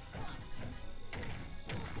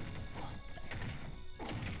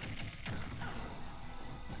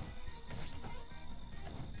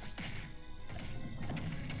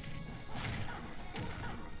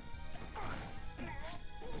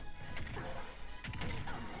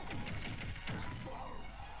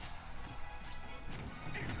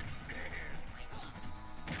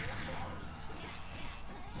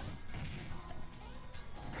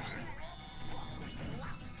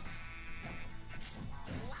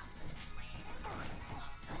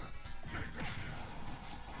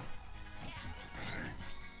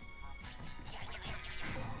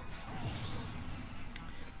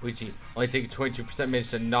 Luigi only taking 22% managed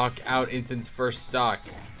to knock out Instin's first stock.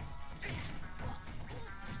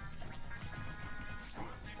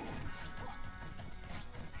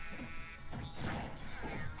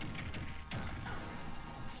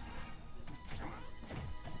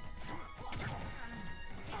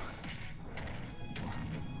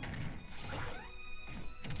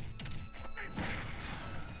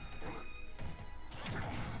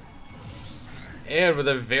 And with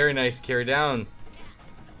a very nice carry down.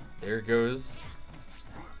 There it goes.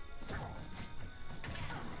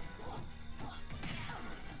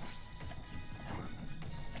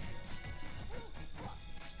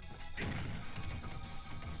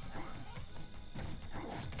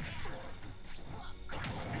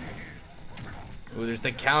 Ooh, there's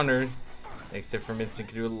the counter. Makes it from Instant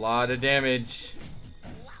can do a lot of damage.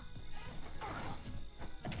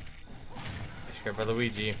 Nice grab by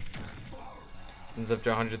Luigi. Ends up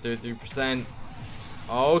to 133%.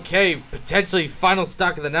 Okay, potentially final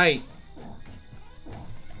stock of the night.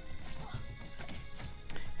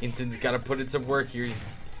 Instin's got to put in some work here. If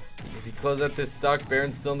he closes out this stock,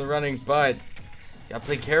 Baron's still in the running, but gotta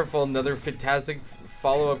play careful. Another fantastic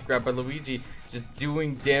follow-up grab by Luigi, just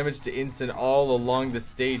doing damage to Instant all along the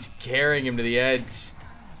stage, carrying him to the edge.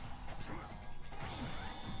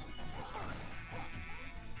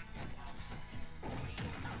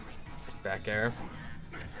 There's back air.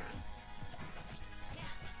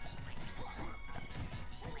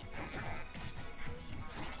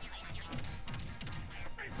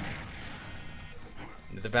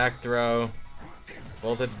 The back throw.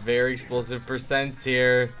 Both at very explosive percents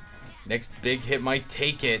here. Next big hit might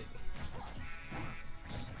take it.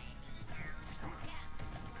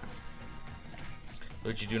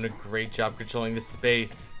 Luigi doing a great job controlling the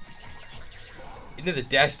space. Into the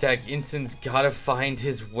dash attack. Instin's gotta find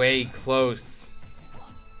his way close.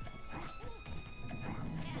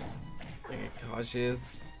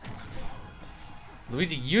 Cautious.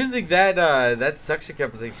 Luigi using that suction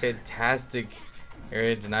cup is a fantastic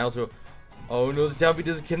area denial tool. Oh no, the down B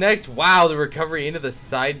doesn't connect. Wow, the recovery into the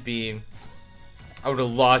side beam. I would have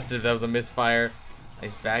lost it if that was a misfire.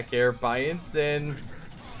 Nice back air by Instant.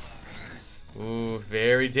 Ooh,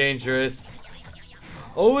 very dangerous.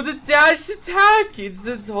 Oh, the dash attack!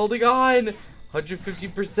 Instant's holding on.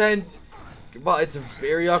 150%. Well, it's a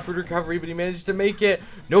very awkward recovery, but he managed to make it.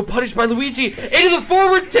 No punish by Luigi. Into the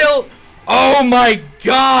forward tilt! Oh my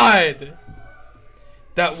god!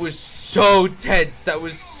 That was so tense. That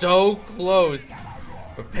was so close.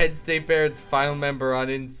 But Penn State Baron's final member on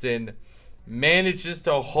Instant manages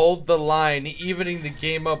to hold the line, evening the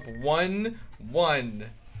game up 1-1.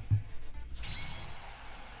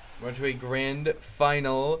 We're to a grand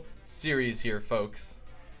final series here, folks.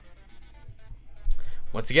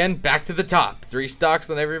 Once again, back to the top. 3 stocks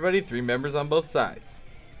on everybody, 3 members on both sides.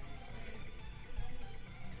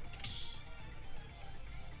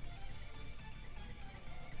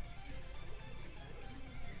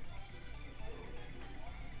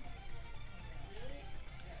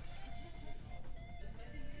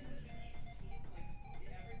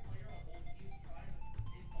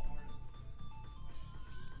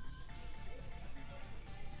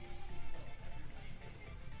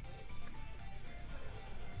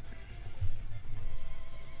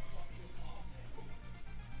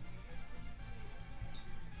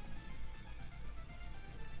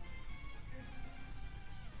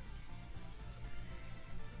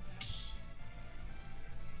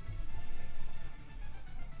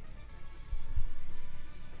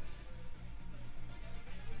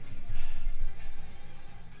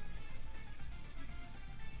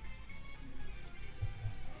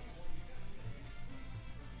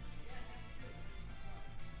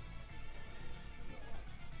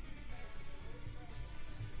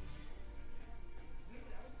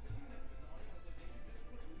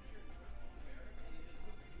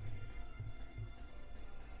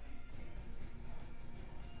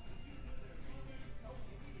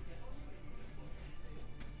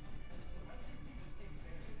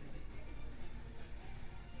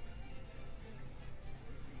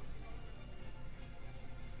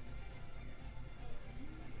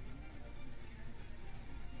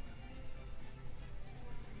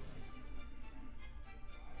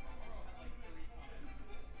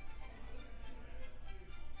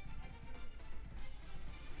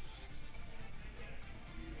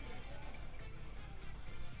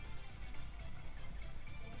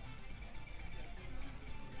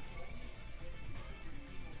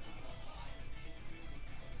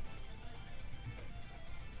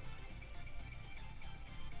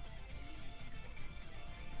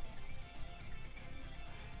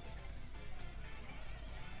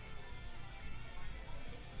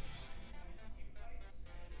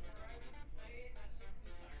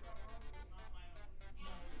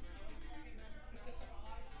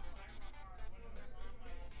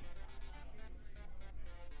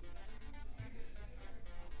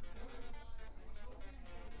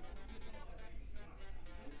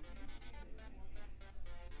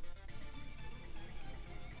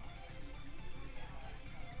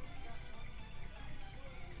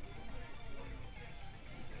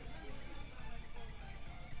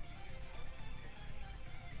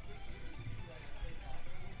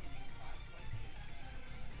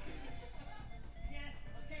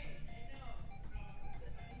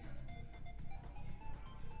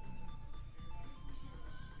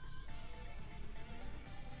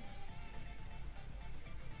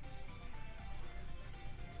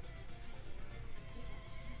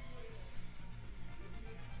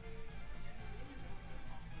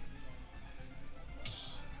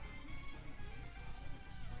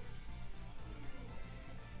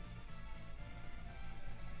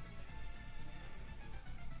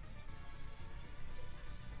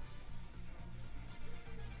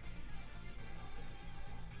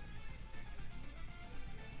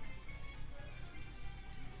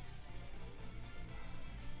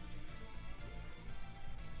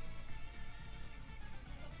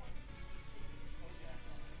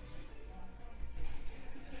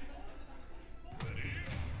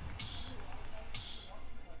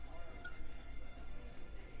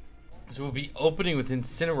 So we'll be opening with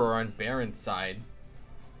Incineroar on Baron's side.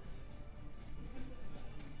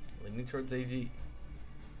 Leaning towards AD.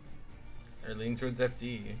 Or leaning towards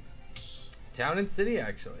FD. Town and City,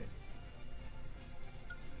 actually.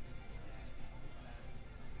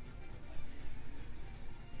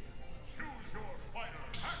 Choose your fighter.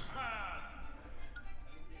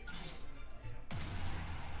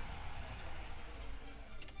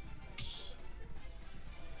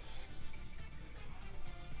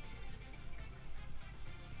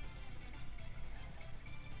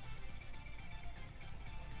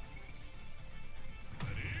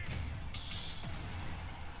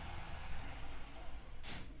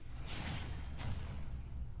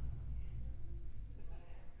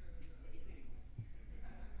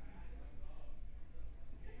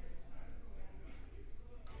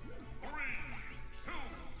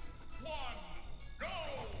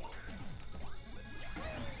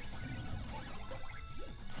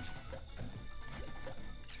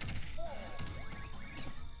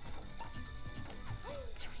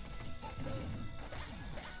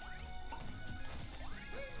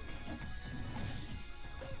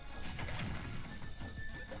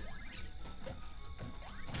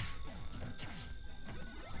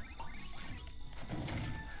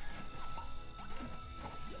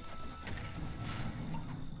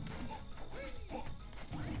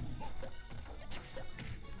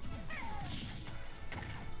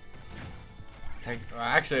 Pac-Man.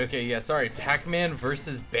 Actually, okay, yeah, sorry. Pac-Man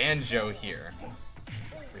versus Banjo here.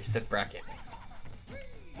 Reset bracket.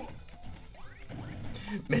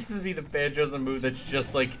 Misses me the Banjo's a move that's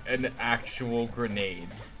just like an actual grenade.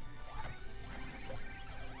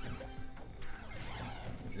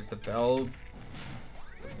 There's the bell.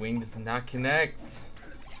 The wing does not connect.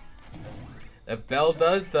 The bell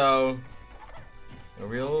does, though. A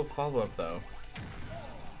real follow-up, though.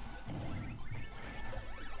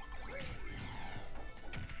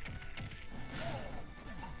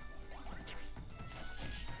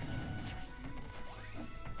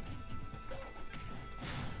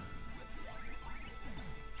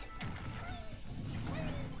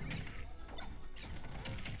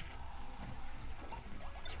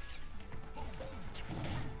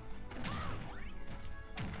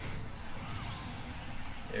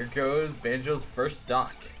 There goes Banjo's first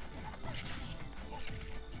stock.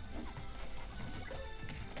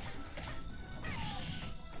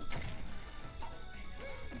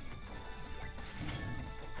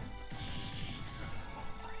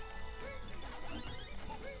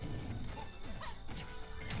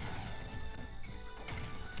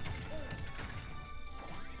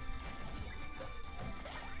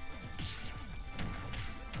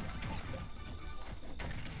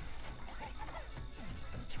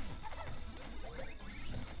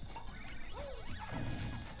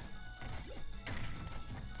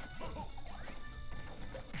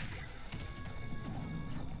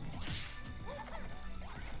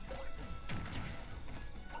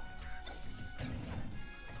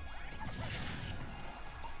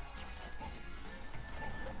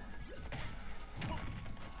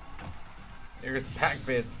 Here's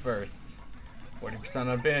Pac-Man's first. 40%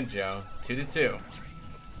 on Banjo. 2-2.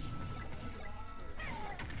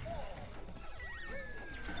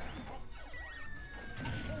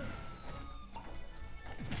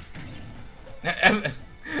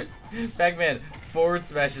 Pac-Man forward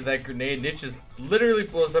smashes that grenade and it just literally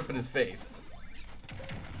blows up in his face.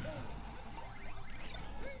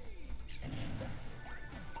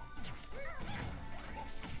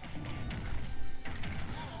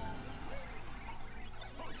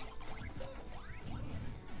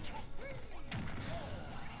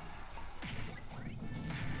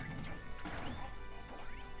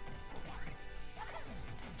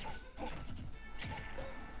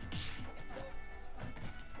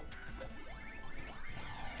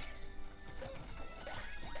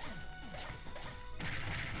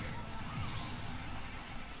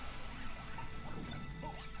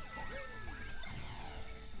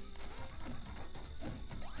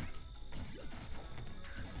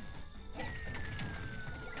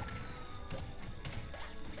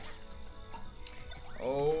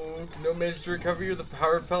 Oh, no managed to recover the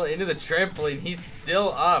power pellet into the trampoline. He's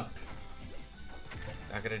still up.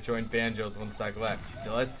 Not gonna join Banjo with one stock left. He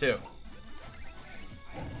still has two.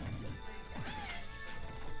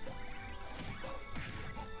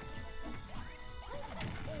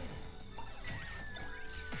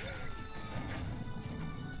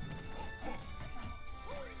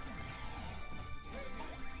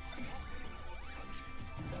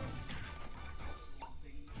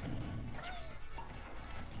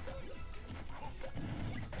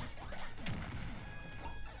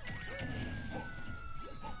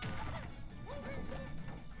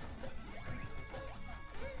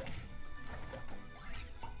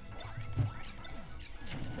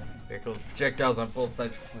 There goes projectiles on both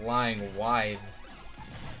sides flying wide.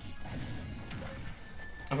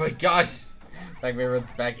 Oh my gosh! Pac-Man runs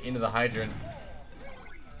back into the hydrant.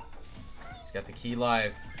 He's got the key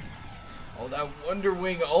live. Oh, that Wonder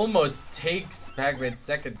Wing almost takes Pac-Man's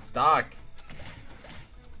second stock.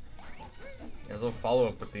 There's a little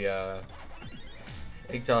follow-up with the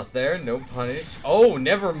egg toss there. No punish. Oh,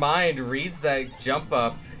 never mind. Reads that jump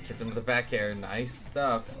up. Hits him with the back air. Nice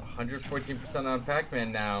stuff. 114% on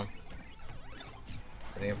Pac-Man now.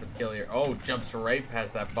 Setting up for the kill here. Oh, jumps right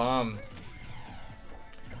past that bomb.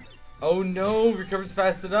 Oh no, recovers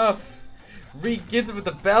fast enough. Reed gets it with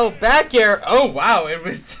the bell. Back air. Oh wow, it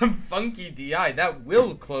was some funky DI. That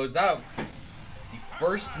will close out the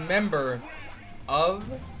first member of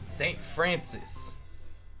St. Francis.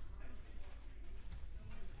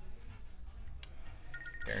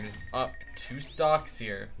 Baron is up 2 stocks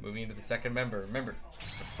here. Moving into the second member. Remember,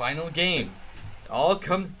 it's the final game. It all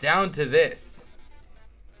comes down to this.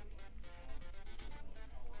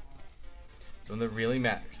 It's one that really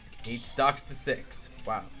matters. 8 stocks to 6.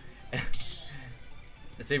 Wow.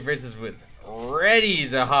 St. Francis was ready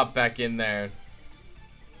to hop back in there.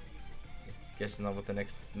 Just guessing on what the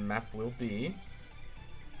next map will be.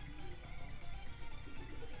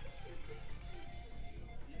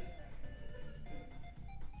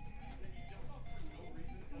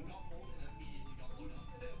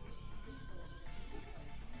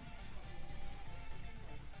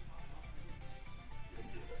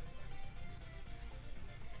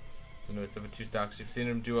 Notice with 2 stocks, you've seen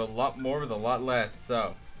him do a lot more with a lot less,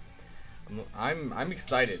 so I'm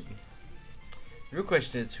excited. The real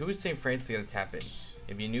question is, who is St. Francis gonna tap in?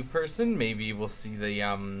 Maybe a new person. Maybe we'll see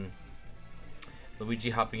the Luigi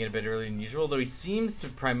hopping in a bit earlier than usual, though he seems to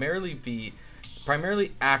primarily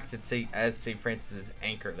act as St. Francis'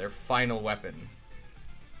 anchor, their final weapon.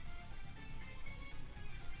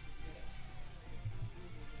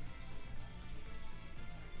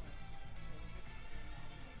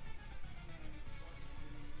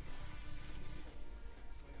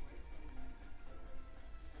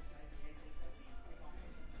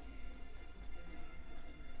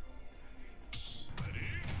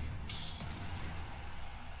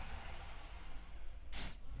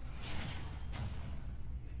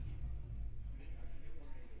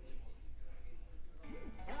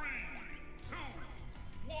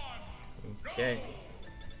 Okay.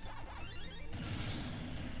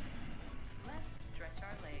 Let's stretch our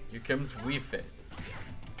legs. Here comes Wii Fit.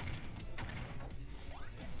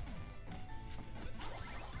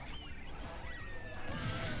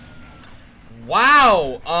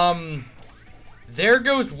 Wow. There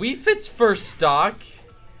goes Wii Fit's first stock.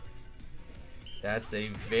 That's a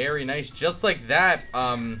very nice. Just like that.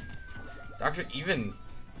 Stocks are even.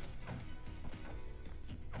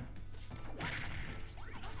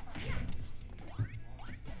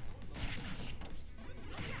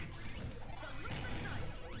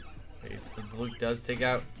 Since Luke does take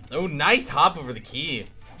out... Oh, nice hop over the key.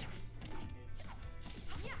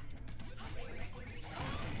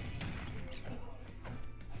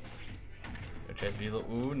 Tries to be a little...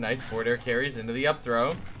 Ooh, nice forward air carries into the up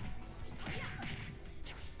throw.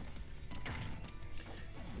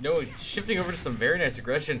 No, shifting over to some very nice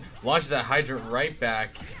aggression. Launch that hydrant right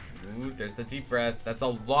back. Ooh, there's the deep breath. That's a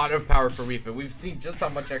lot of power for Wii Fit. We've seen just how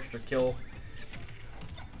much extra kill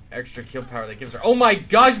power that gives her. Oh my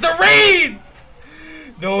gosh, the reads!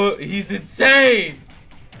 No, he's insane!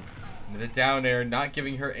 The down air, not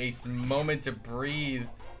giving her a moment to breathe.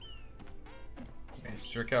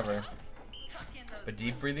 Managed to recover. But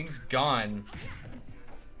deep breathing's gone.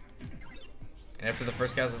 And after the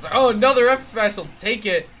first cast, it's like, oh, another F smash will take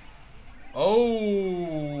it. Oh,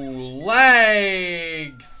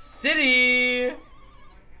 leg city.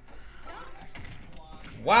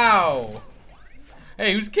 Wow.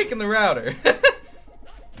 Hey, who's kicking the router?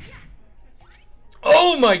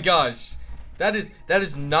 Oh my gosh. That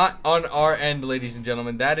is not on our end, ladies and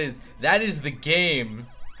gentlemen. That is the game.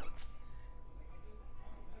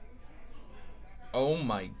 Oh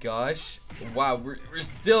my gosh. Wow, we're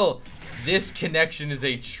still... This connection is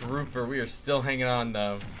a trooper. We are still hanging on,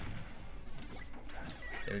 though.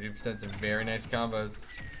 30% some very nice combos.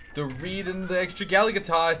 The read and the extra Galaga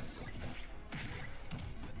toss.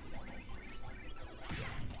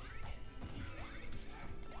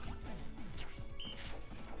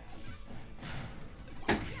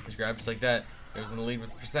 Just grab just like that. It was in the lead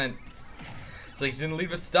with percent. It's like he's in the lead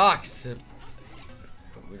with stocks.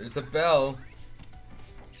 But there's the bell.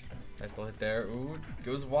 Nice little hit there. Ooh,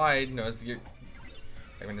 goes wide. No, it's to get.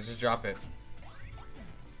 I'm gonna just drop it.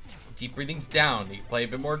 Deep breathing's down. You can play a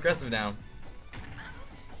bit more aggressive now.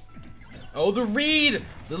 Oh, the read! A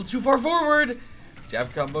little too far forward.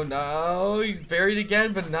 Jab combo. No, he's buried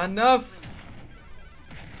again, but not enough.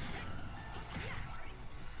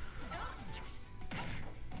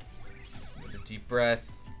 Just another deep breath.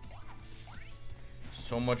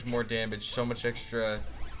 So much more damage. So much extra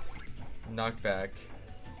knockback.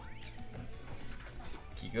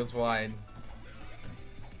 He goes wide.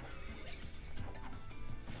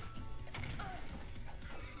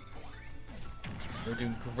 They're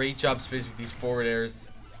doing a great job spacing with these forward airs.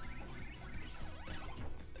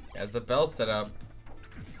 Has the bell set up.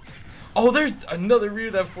 Oh, there's another read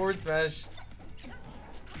of that forward smash.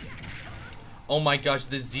 Oh my gosh,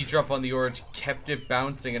 the Z drop on the orange kept it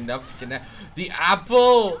bouncing enough to connect. The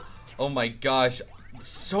apple! Oh my gosh.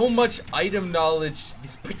 So much item knowledge,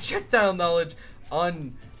 this projectile knowledge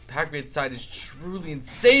on Pac-Man's side is truly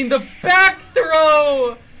insane. The back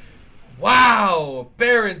throw! Wow!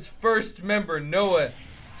 Baron's first member, Noah,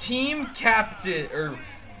 team captain, or,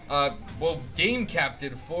 game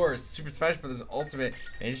captain for Super Smash Bros. Ultimate,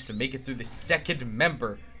 managed to make it through the second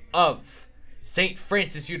member of St.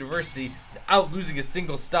 Francis University without losing a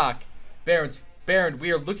single stock. Baron,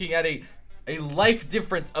 we are looking at a life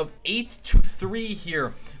difference of 8-3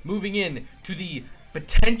 here, moving in to the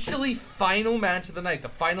potentially final match of the night. The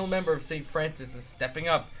final member of St. Francis is stepping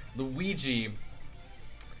up, Luigi.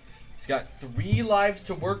 He's got 3 lives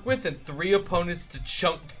to work with and 3 opponents to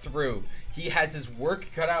chunk through. He has his work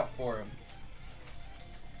cut out for him.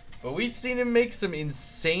 But we've seen him make some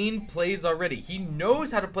insane plays already. He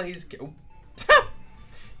knows how to play his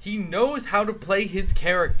he knows how to play his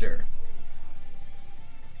character.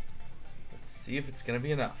 Let's see if it's gonna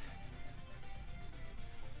be enough.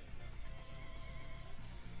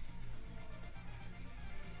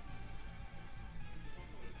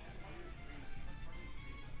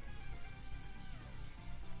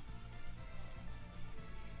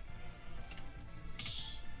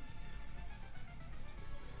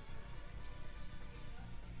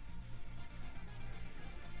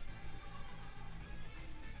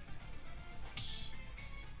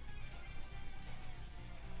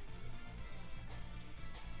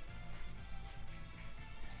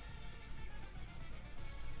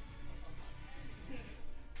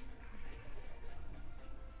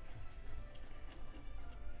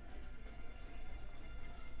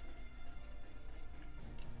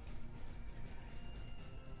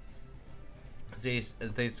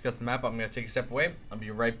 As they discuss the map, I'm going to take a step away. I'll be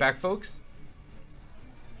right back, folks.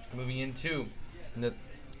 Moving into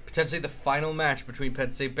potentially the final match between Penn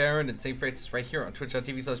State Baron and St. Francis right here on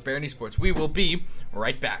twitch.tv/Baron Esports. We will be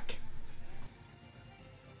right back.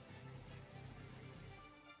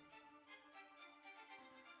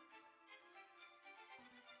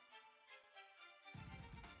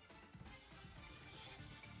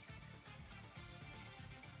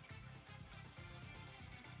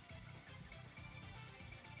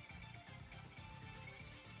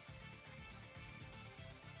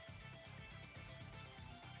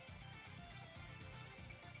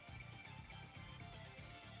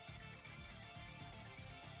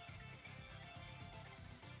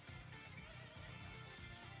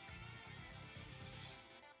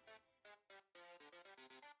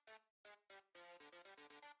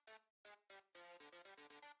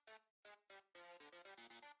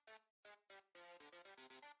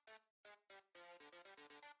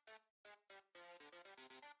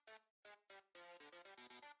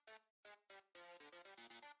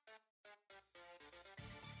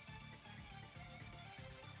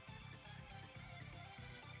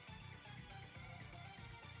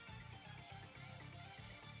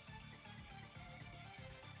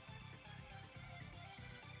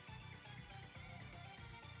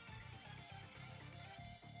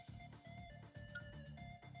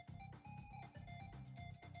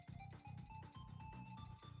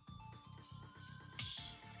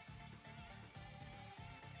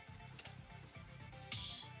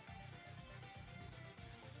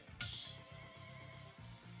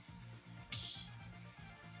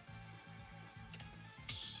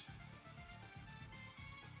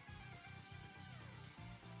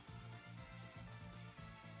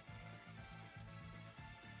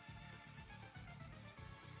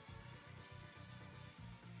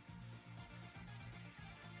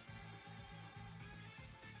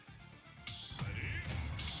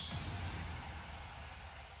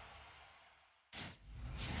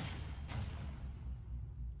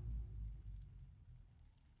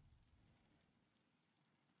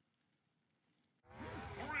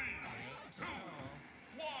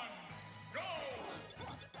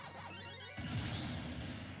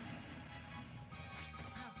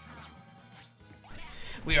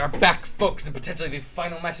 We are back, folks, and potentially the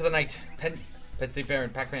final match of the night. Penn State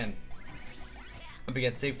Baron, Pac-Man, up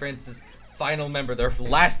against St. Francis' final member, their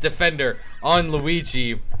last defender on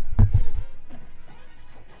Luigi.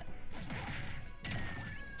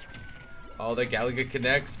 Oh, the Galaga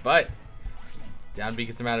connects, but down B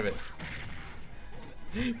gets him out of it.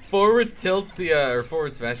 Forward tilts the, or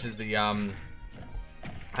forward smashes the,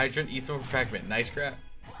 Hydrant, eats one for Pac-Man. Nice grab.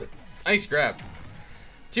 Nice grab.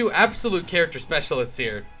 Two absolute character specialists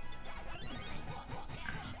here.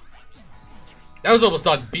 That was almost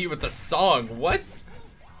on beat with the song. What?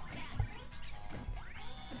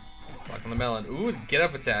 Let's block on the melon. Ooh, get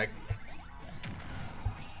up attack.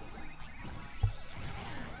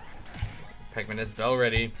 Pac-Man has bell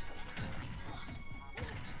ready.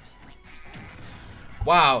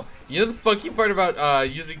 Wow. You know the funky part about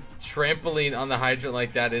using trampoline on the hydrant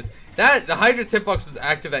like that is that the hydrant's hitbox was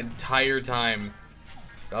active that entire time.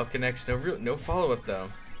 Bell connects, no follow-up though.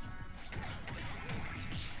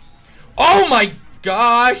 Oh my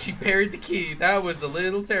gosh, he parried the key. That was a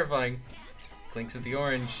little terrifying. Clinks with the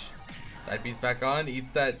orange. Side B's back on,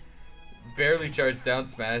 eats that barely charged down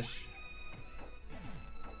smash.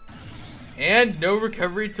 And no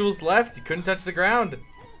recovery tools left. He couldn't touch the ground.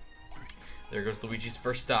 There goes Luigi's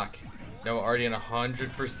first stock. No, already on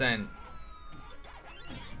 100%.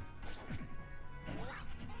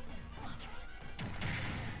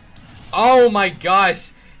 Oh my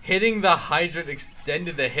gosh! Hitting the hydrant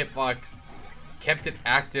extended the hitbox. Kept it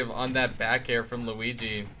active on that back air from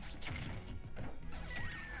Luigi.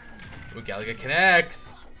 Ooh, Galaga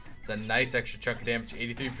connects. It's a nice extra chunk of damage.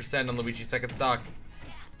 83% on Luigi's second stock.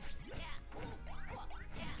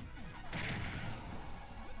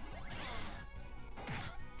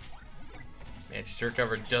 Managed to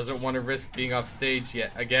recover. Doesn't want to risk being off stage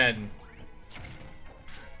yet again.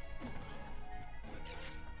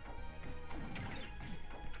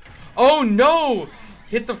 Oh no!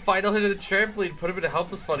 Hit the final hit of the trampoline, put him in a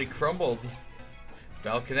helpless spot. He crumbled.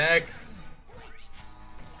 Bell connects.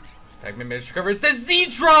 Pac-Man managed to recover the Z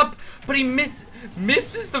drop, but he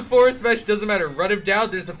misses the forward smash. Doesn't matter. Run him down.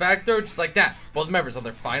 There's the back throw, just like that. Both members on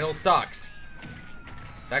their final stocks.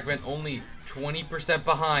 Pac-Man only 20%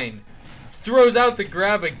 behind. Throws out the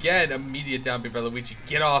grab again. Immediate down B by Luigi.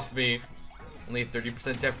 Get off me. Only a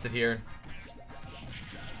 30% deficit here.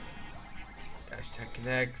 Dash attack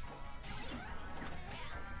connects.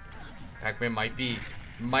 Pac-Man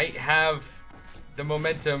might have the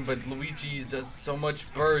momentum, but Luigi does so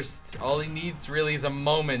much burst. All he needs really is a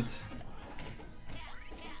moment.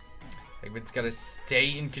 Pac-Man's got to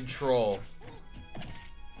stay in control.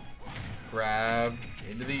 Just grab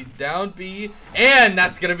into the down B, and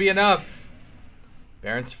that's gonna be enough.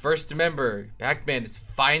 Baron's first member, Pac-Man, is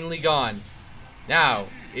finally gone. Now,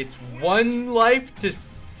 it's 1 life to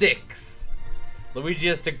 6. Luigi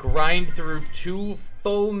has to grind through 2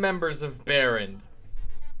 full members of Baron.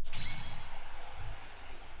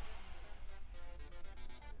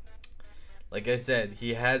 Like I said,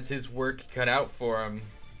 he has his work cut out for him.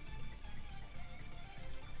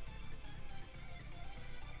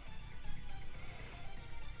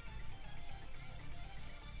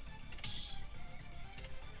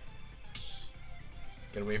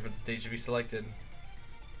 Gotta wait for the stage to be selected.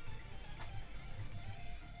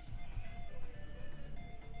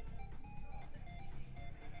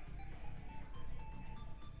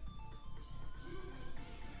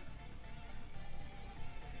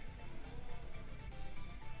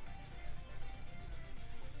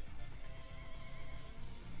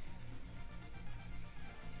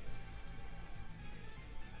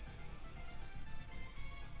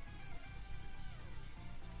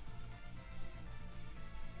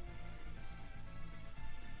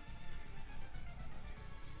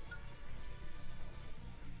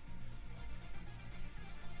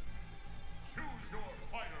 Choose your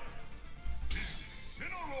fighter.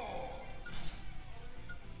 Incineroar.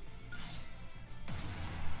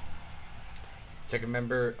 Second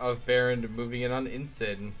member of Baron moving in on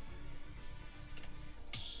Incid.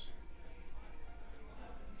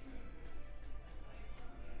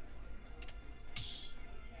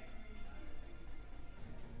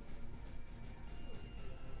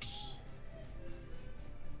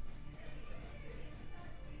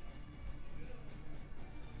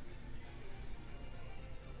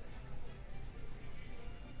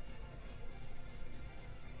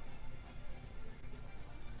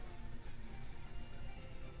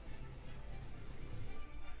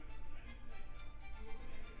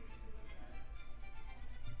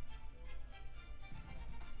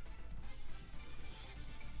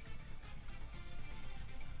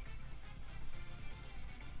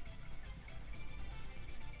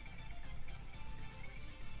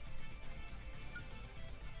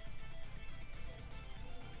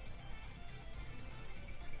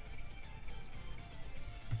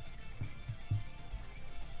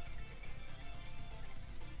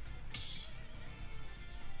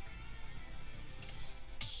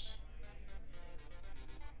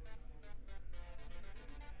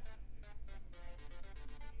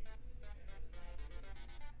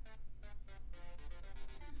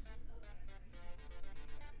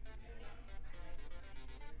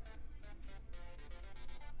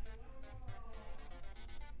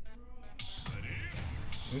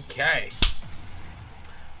 Okay.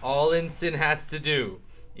 All Ensign has to do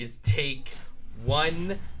is take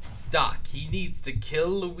one stock. He needs to kill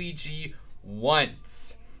Luigi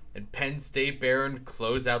once. And Penn State Baron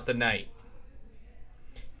close out the night.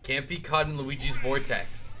 Can't be caught in Luigi's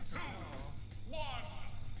vortex. 2, 1,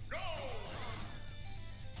 go!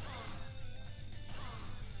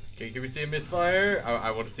 Okay, can we see a misfire? I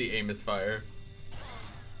want to see a misfire.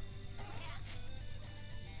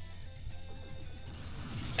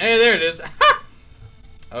 Hey, there it is.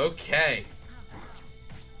 Okay.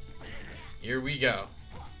 Here we go.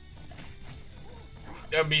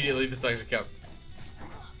 Immediately the suction cup.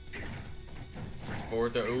 It's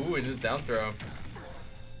forward throw. Ooh, into the down throw.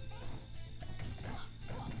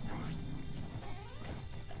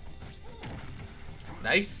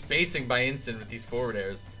 Nice spacing by Instant with these forward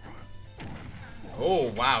airs. Oh,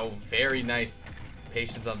 wow. Very nice.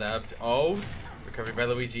 Patience on that. Oh, recovery by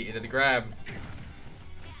Luigi into the grab.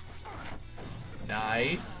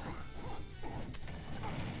 Nice.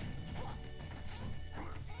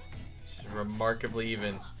 Just remarkably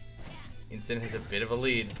even. Instant has a bit of a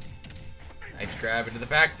lead. Nice grab into the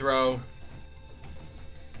back throw.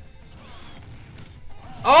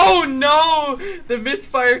 Oh no! The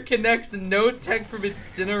misfire connects and no tech from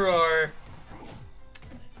Incineroar.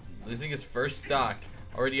 Losing his first stock.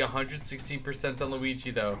 Already 116% on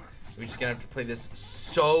Luigi though. We're just gonna have to play this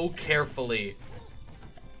so carefully.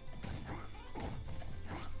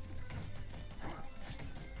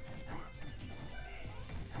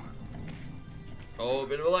 Oh, a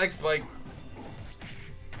bit of a leg spike.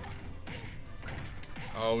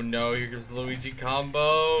 Oh no, here comes the Luigi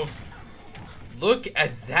combo. Look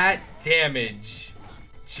at that damage.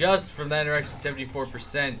 Just from that interaction,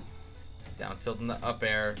 74%. Down tilt in the up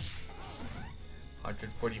air.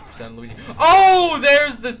 140% Luigi. Oh,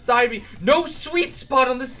 there's the side B. No sweet spot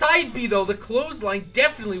on the side B though. The clothesline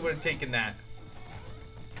definitely would have taken that.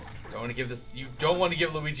 Don't want to give this. You don't want to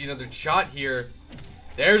give Luigi another shot here.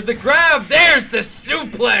 There's the grab. There's the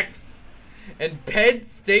suplex. And Penn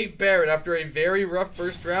State Baron, after a very rough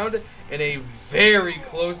first round and a very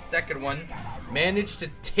close second one, managed to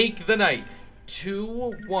take the night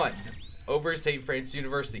 2-1 over St. Francis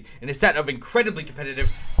University in a set of incredibly competitive,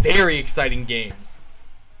 very exciting games.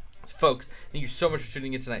 Folks, thank you so much for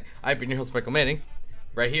tuning in tonight. I've been your host, Michael Manning,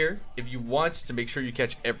 right here. If you want to make sure you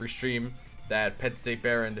catch every stream that Penn State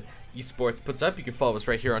Baron Esports puts up, you can follow us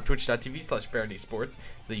right here on twitch.tv/Baron Esports so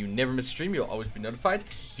that you never miss a stream. You'll always be notified.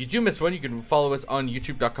 If you do miss one, you can follow us on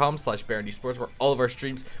youtube.com/Baron Esports, where all of our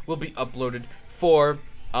streams will be uploaded for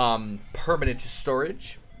permanent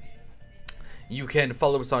storage. You can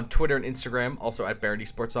follow us on Twitter and Instagram, also at Baron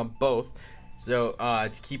Esports on both. So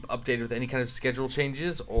to keep updated with any kind of schedule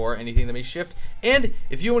changes or anything that may shift. And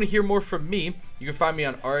if you want to hear more from me, you can find me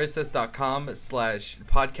on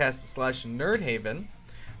rss.com/podcast/nerdhaven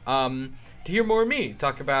to hear more of me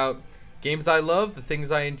talk about games I love, the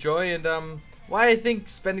things I enjoy, and why I think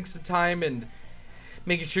spending some time and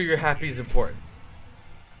making sure you're happy is important.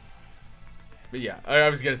 But yeah, I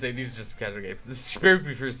was gonna say these are just casual games. Spare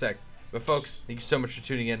me for a sec. But folks, thank you so much for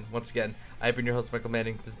tuning in. Once again, I've been your host, Michael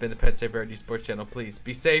Manning. This has been the Penn State Baron Esports channel. Please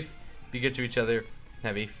be safe, be good to each other, and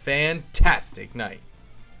have a fantastic night.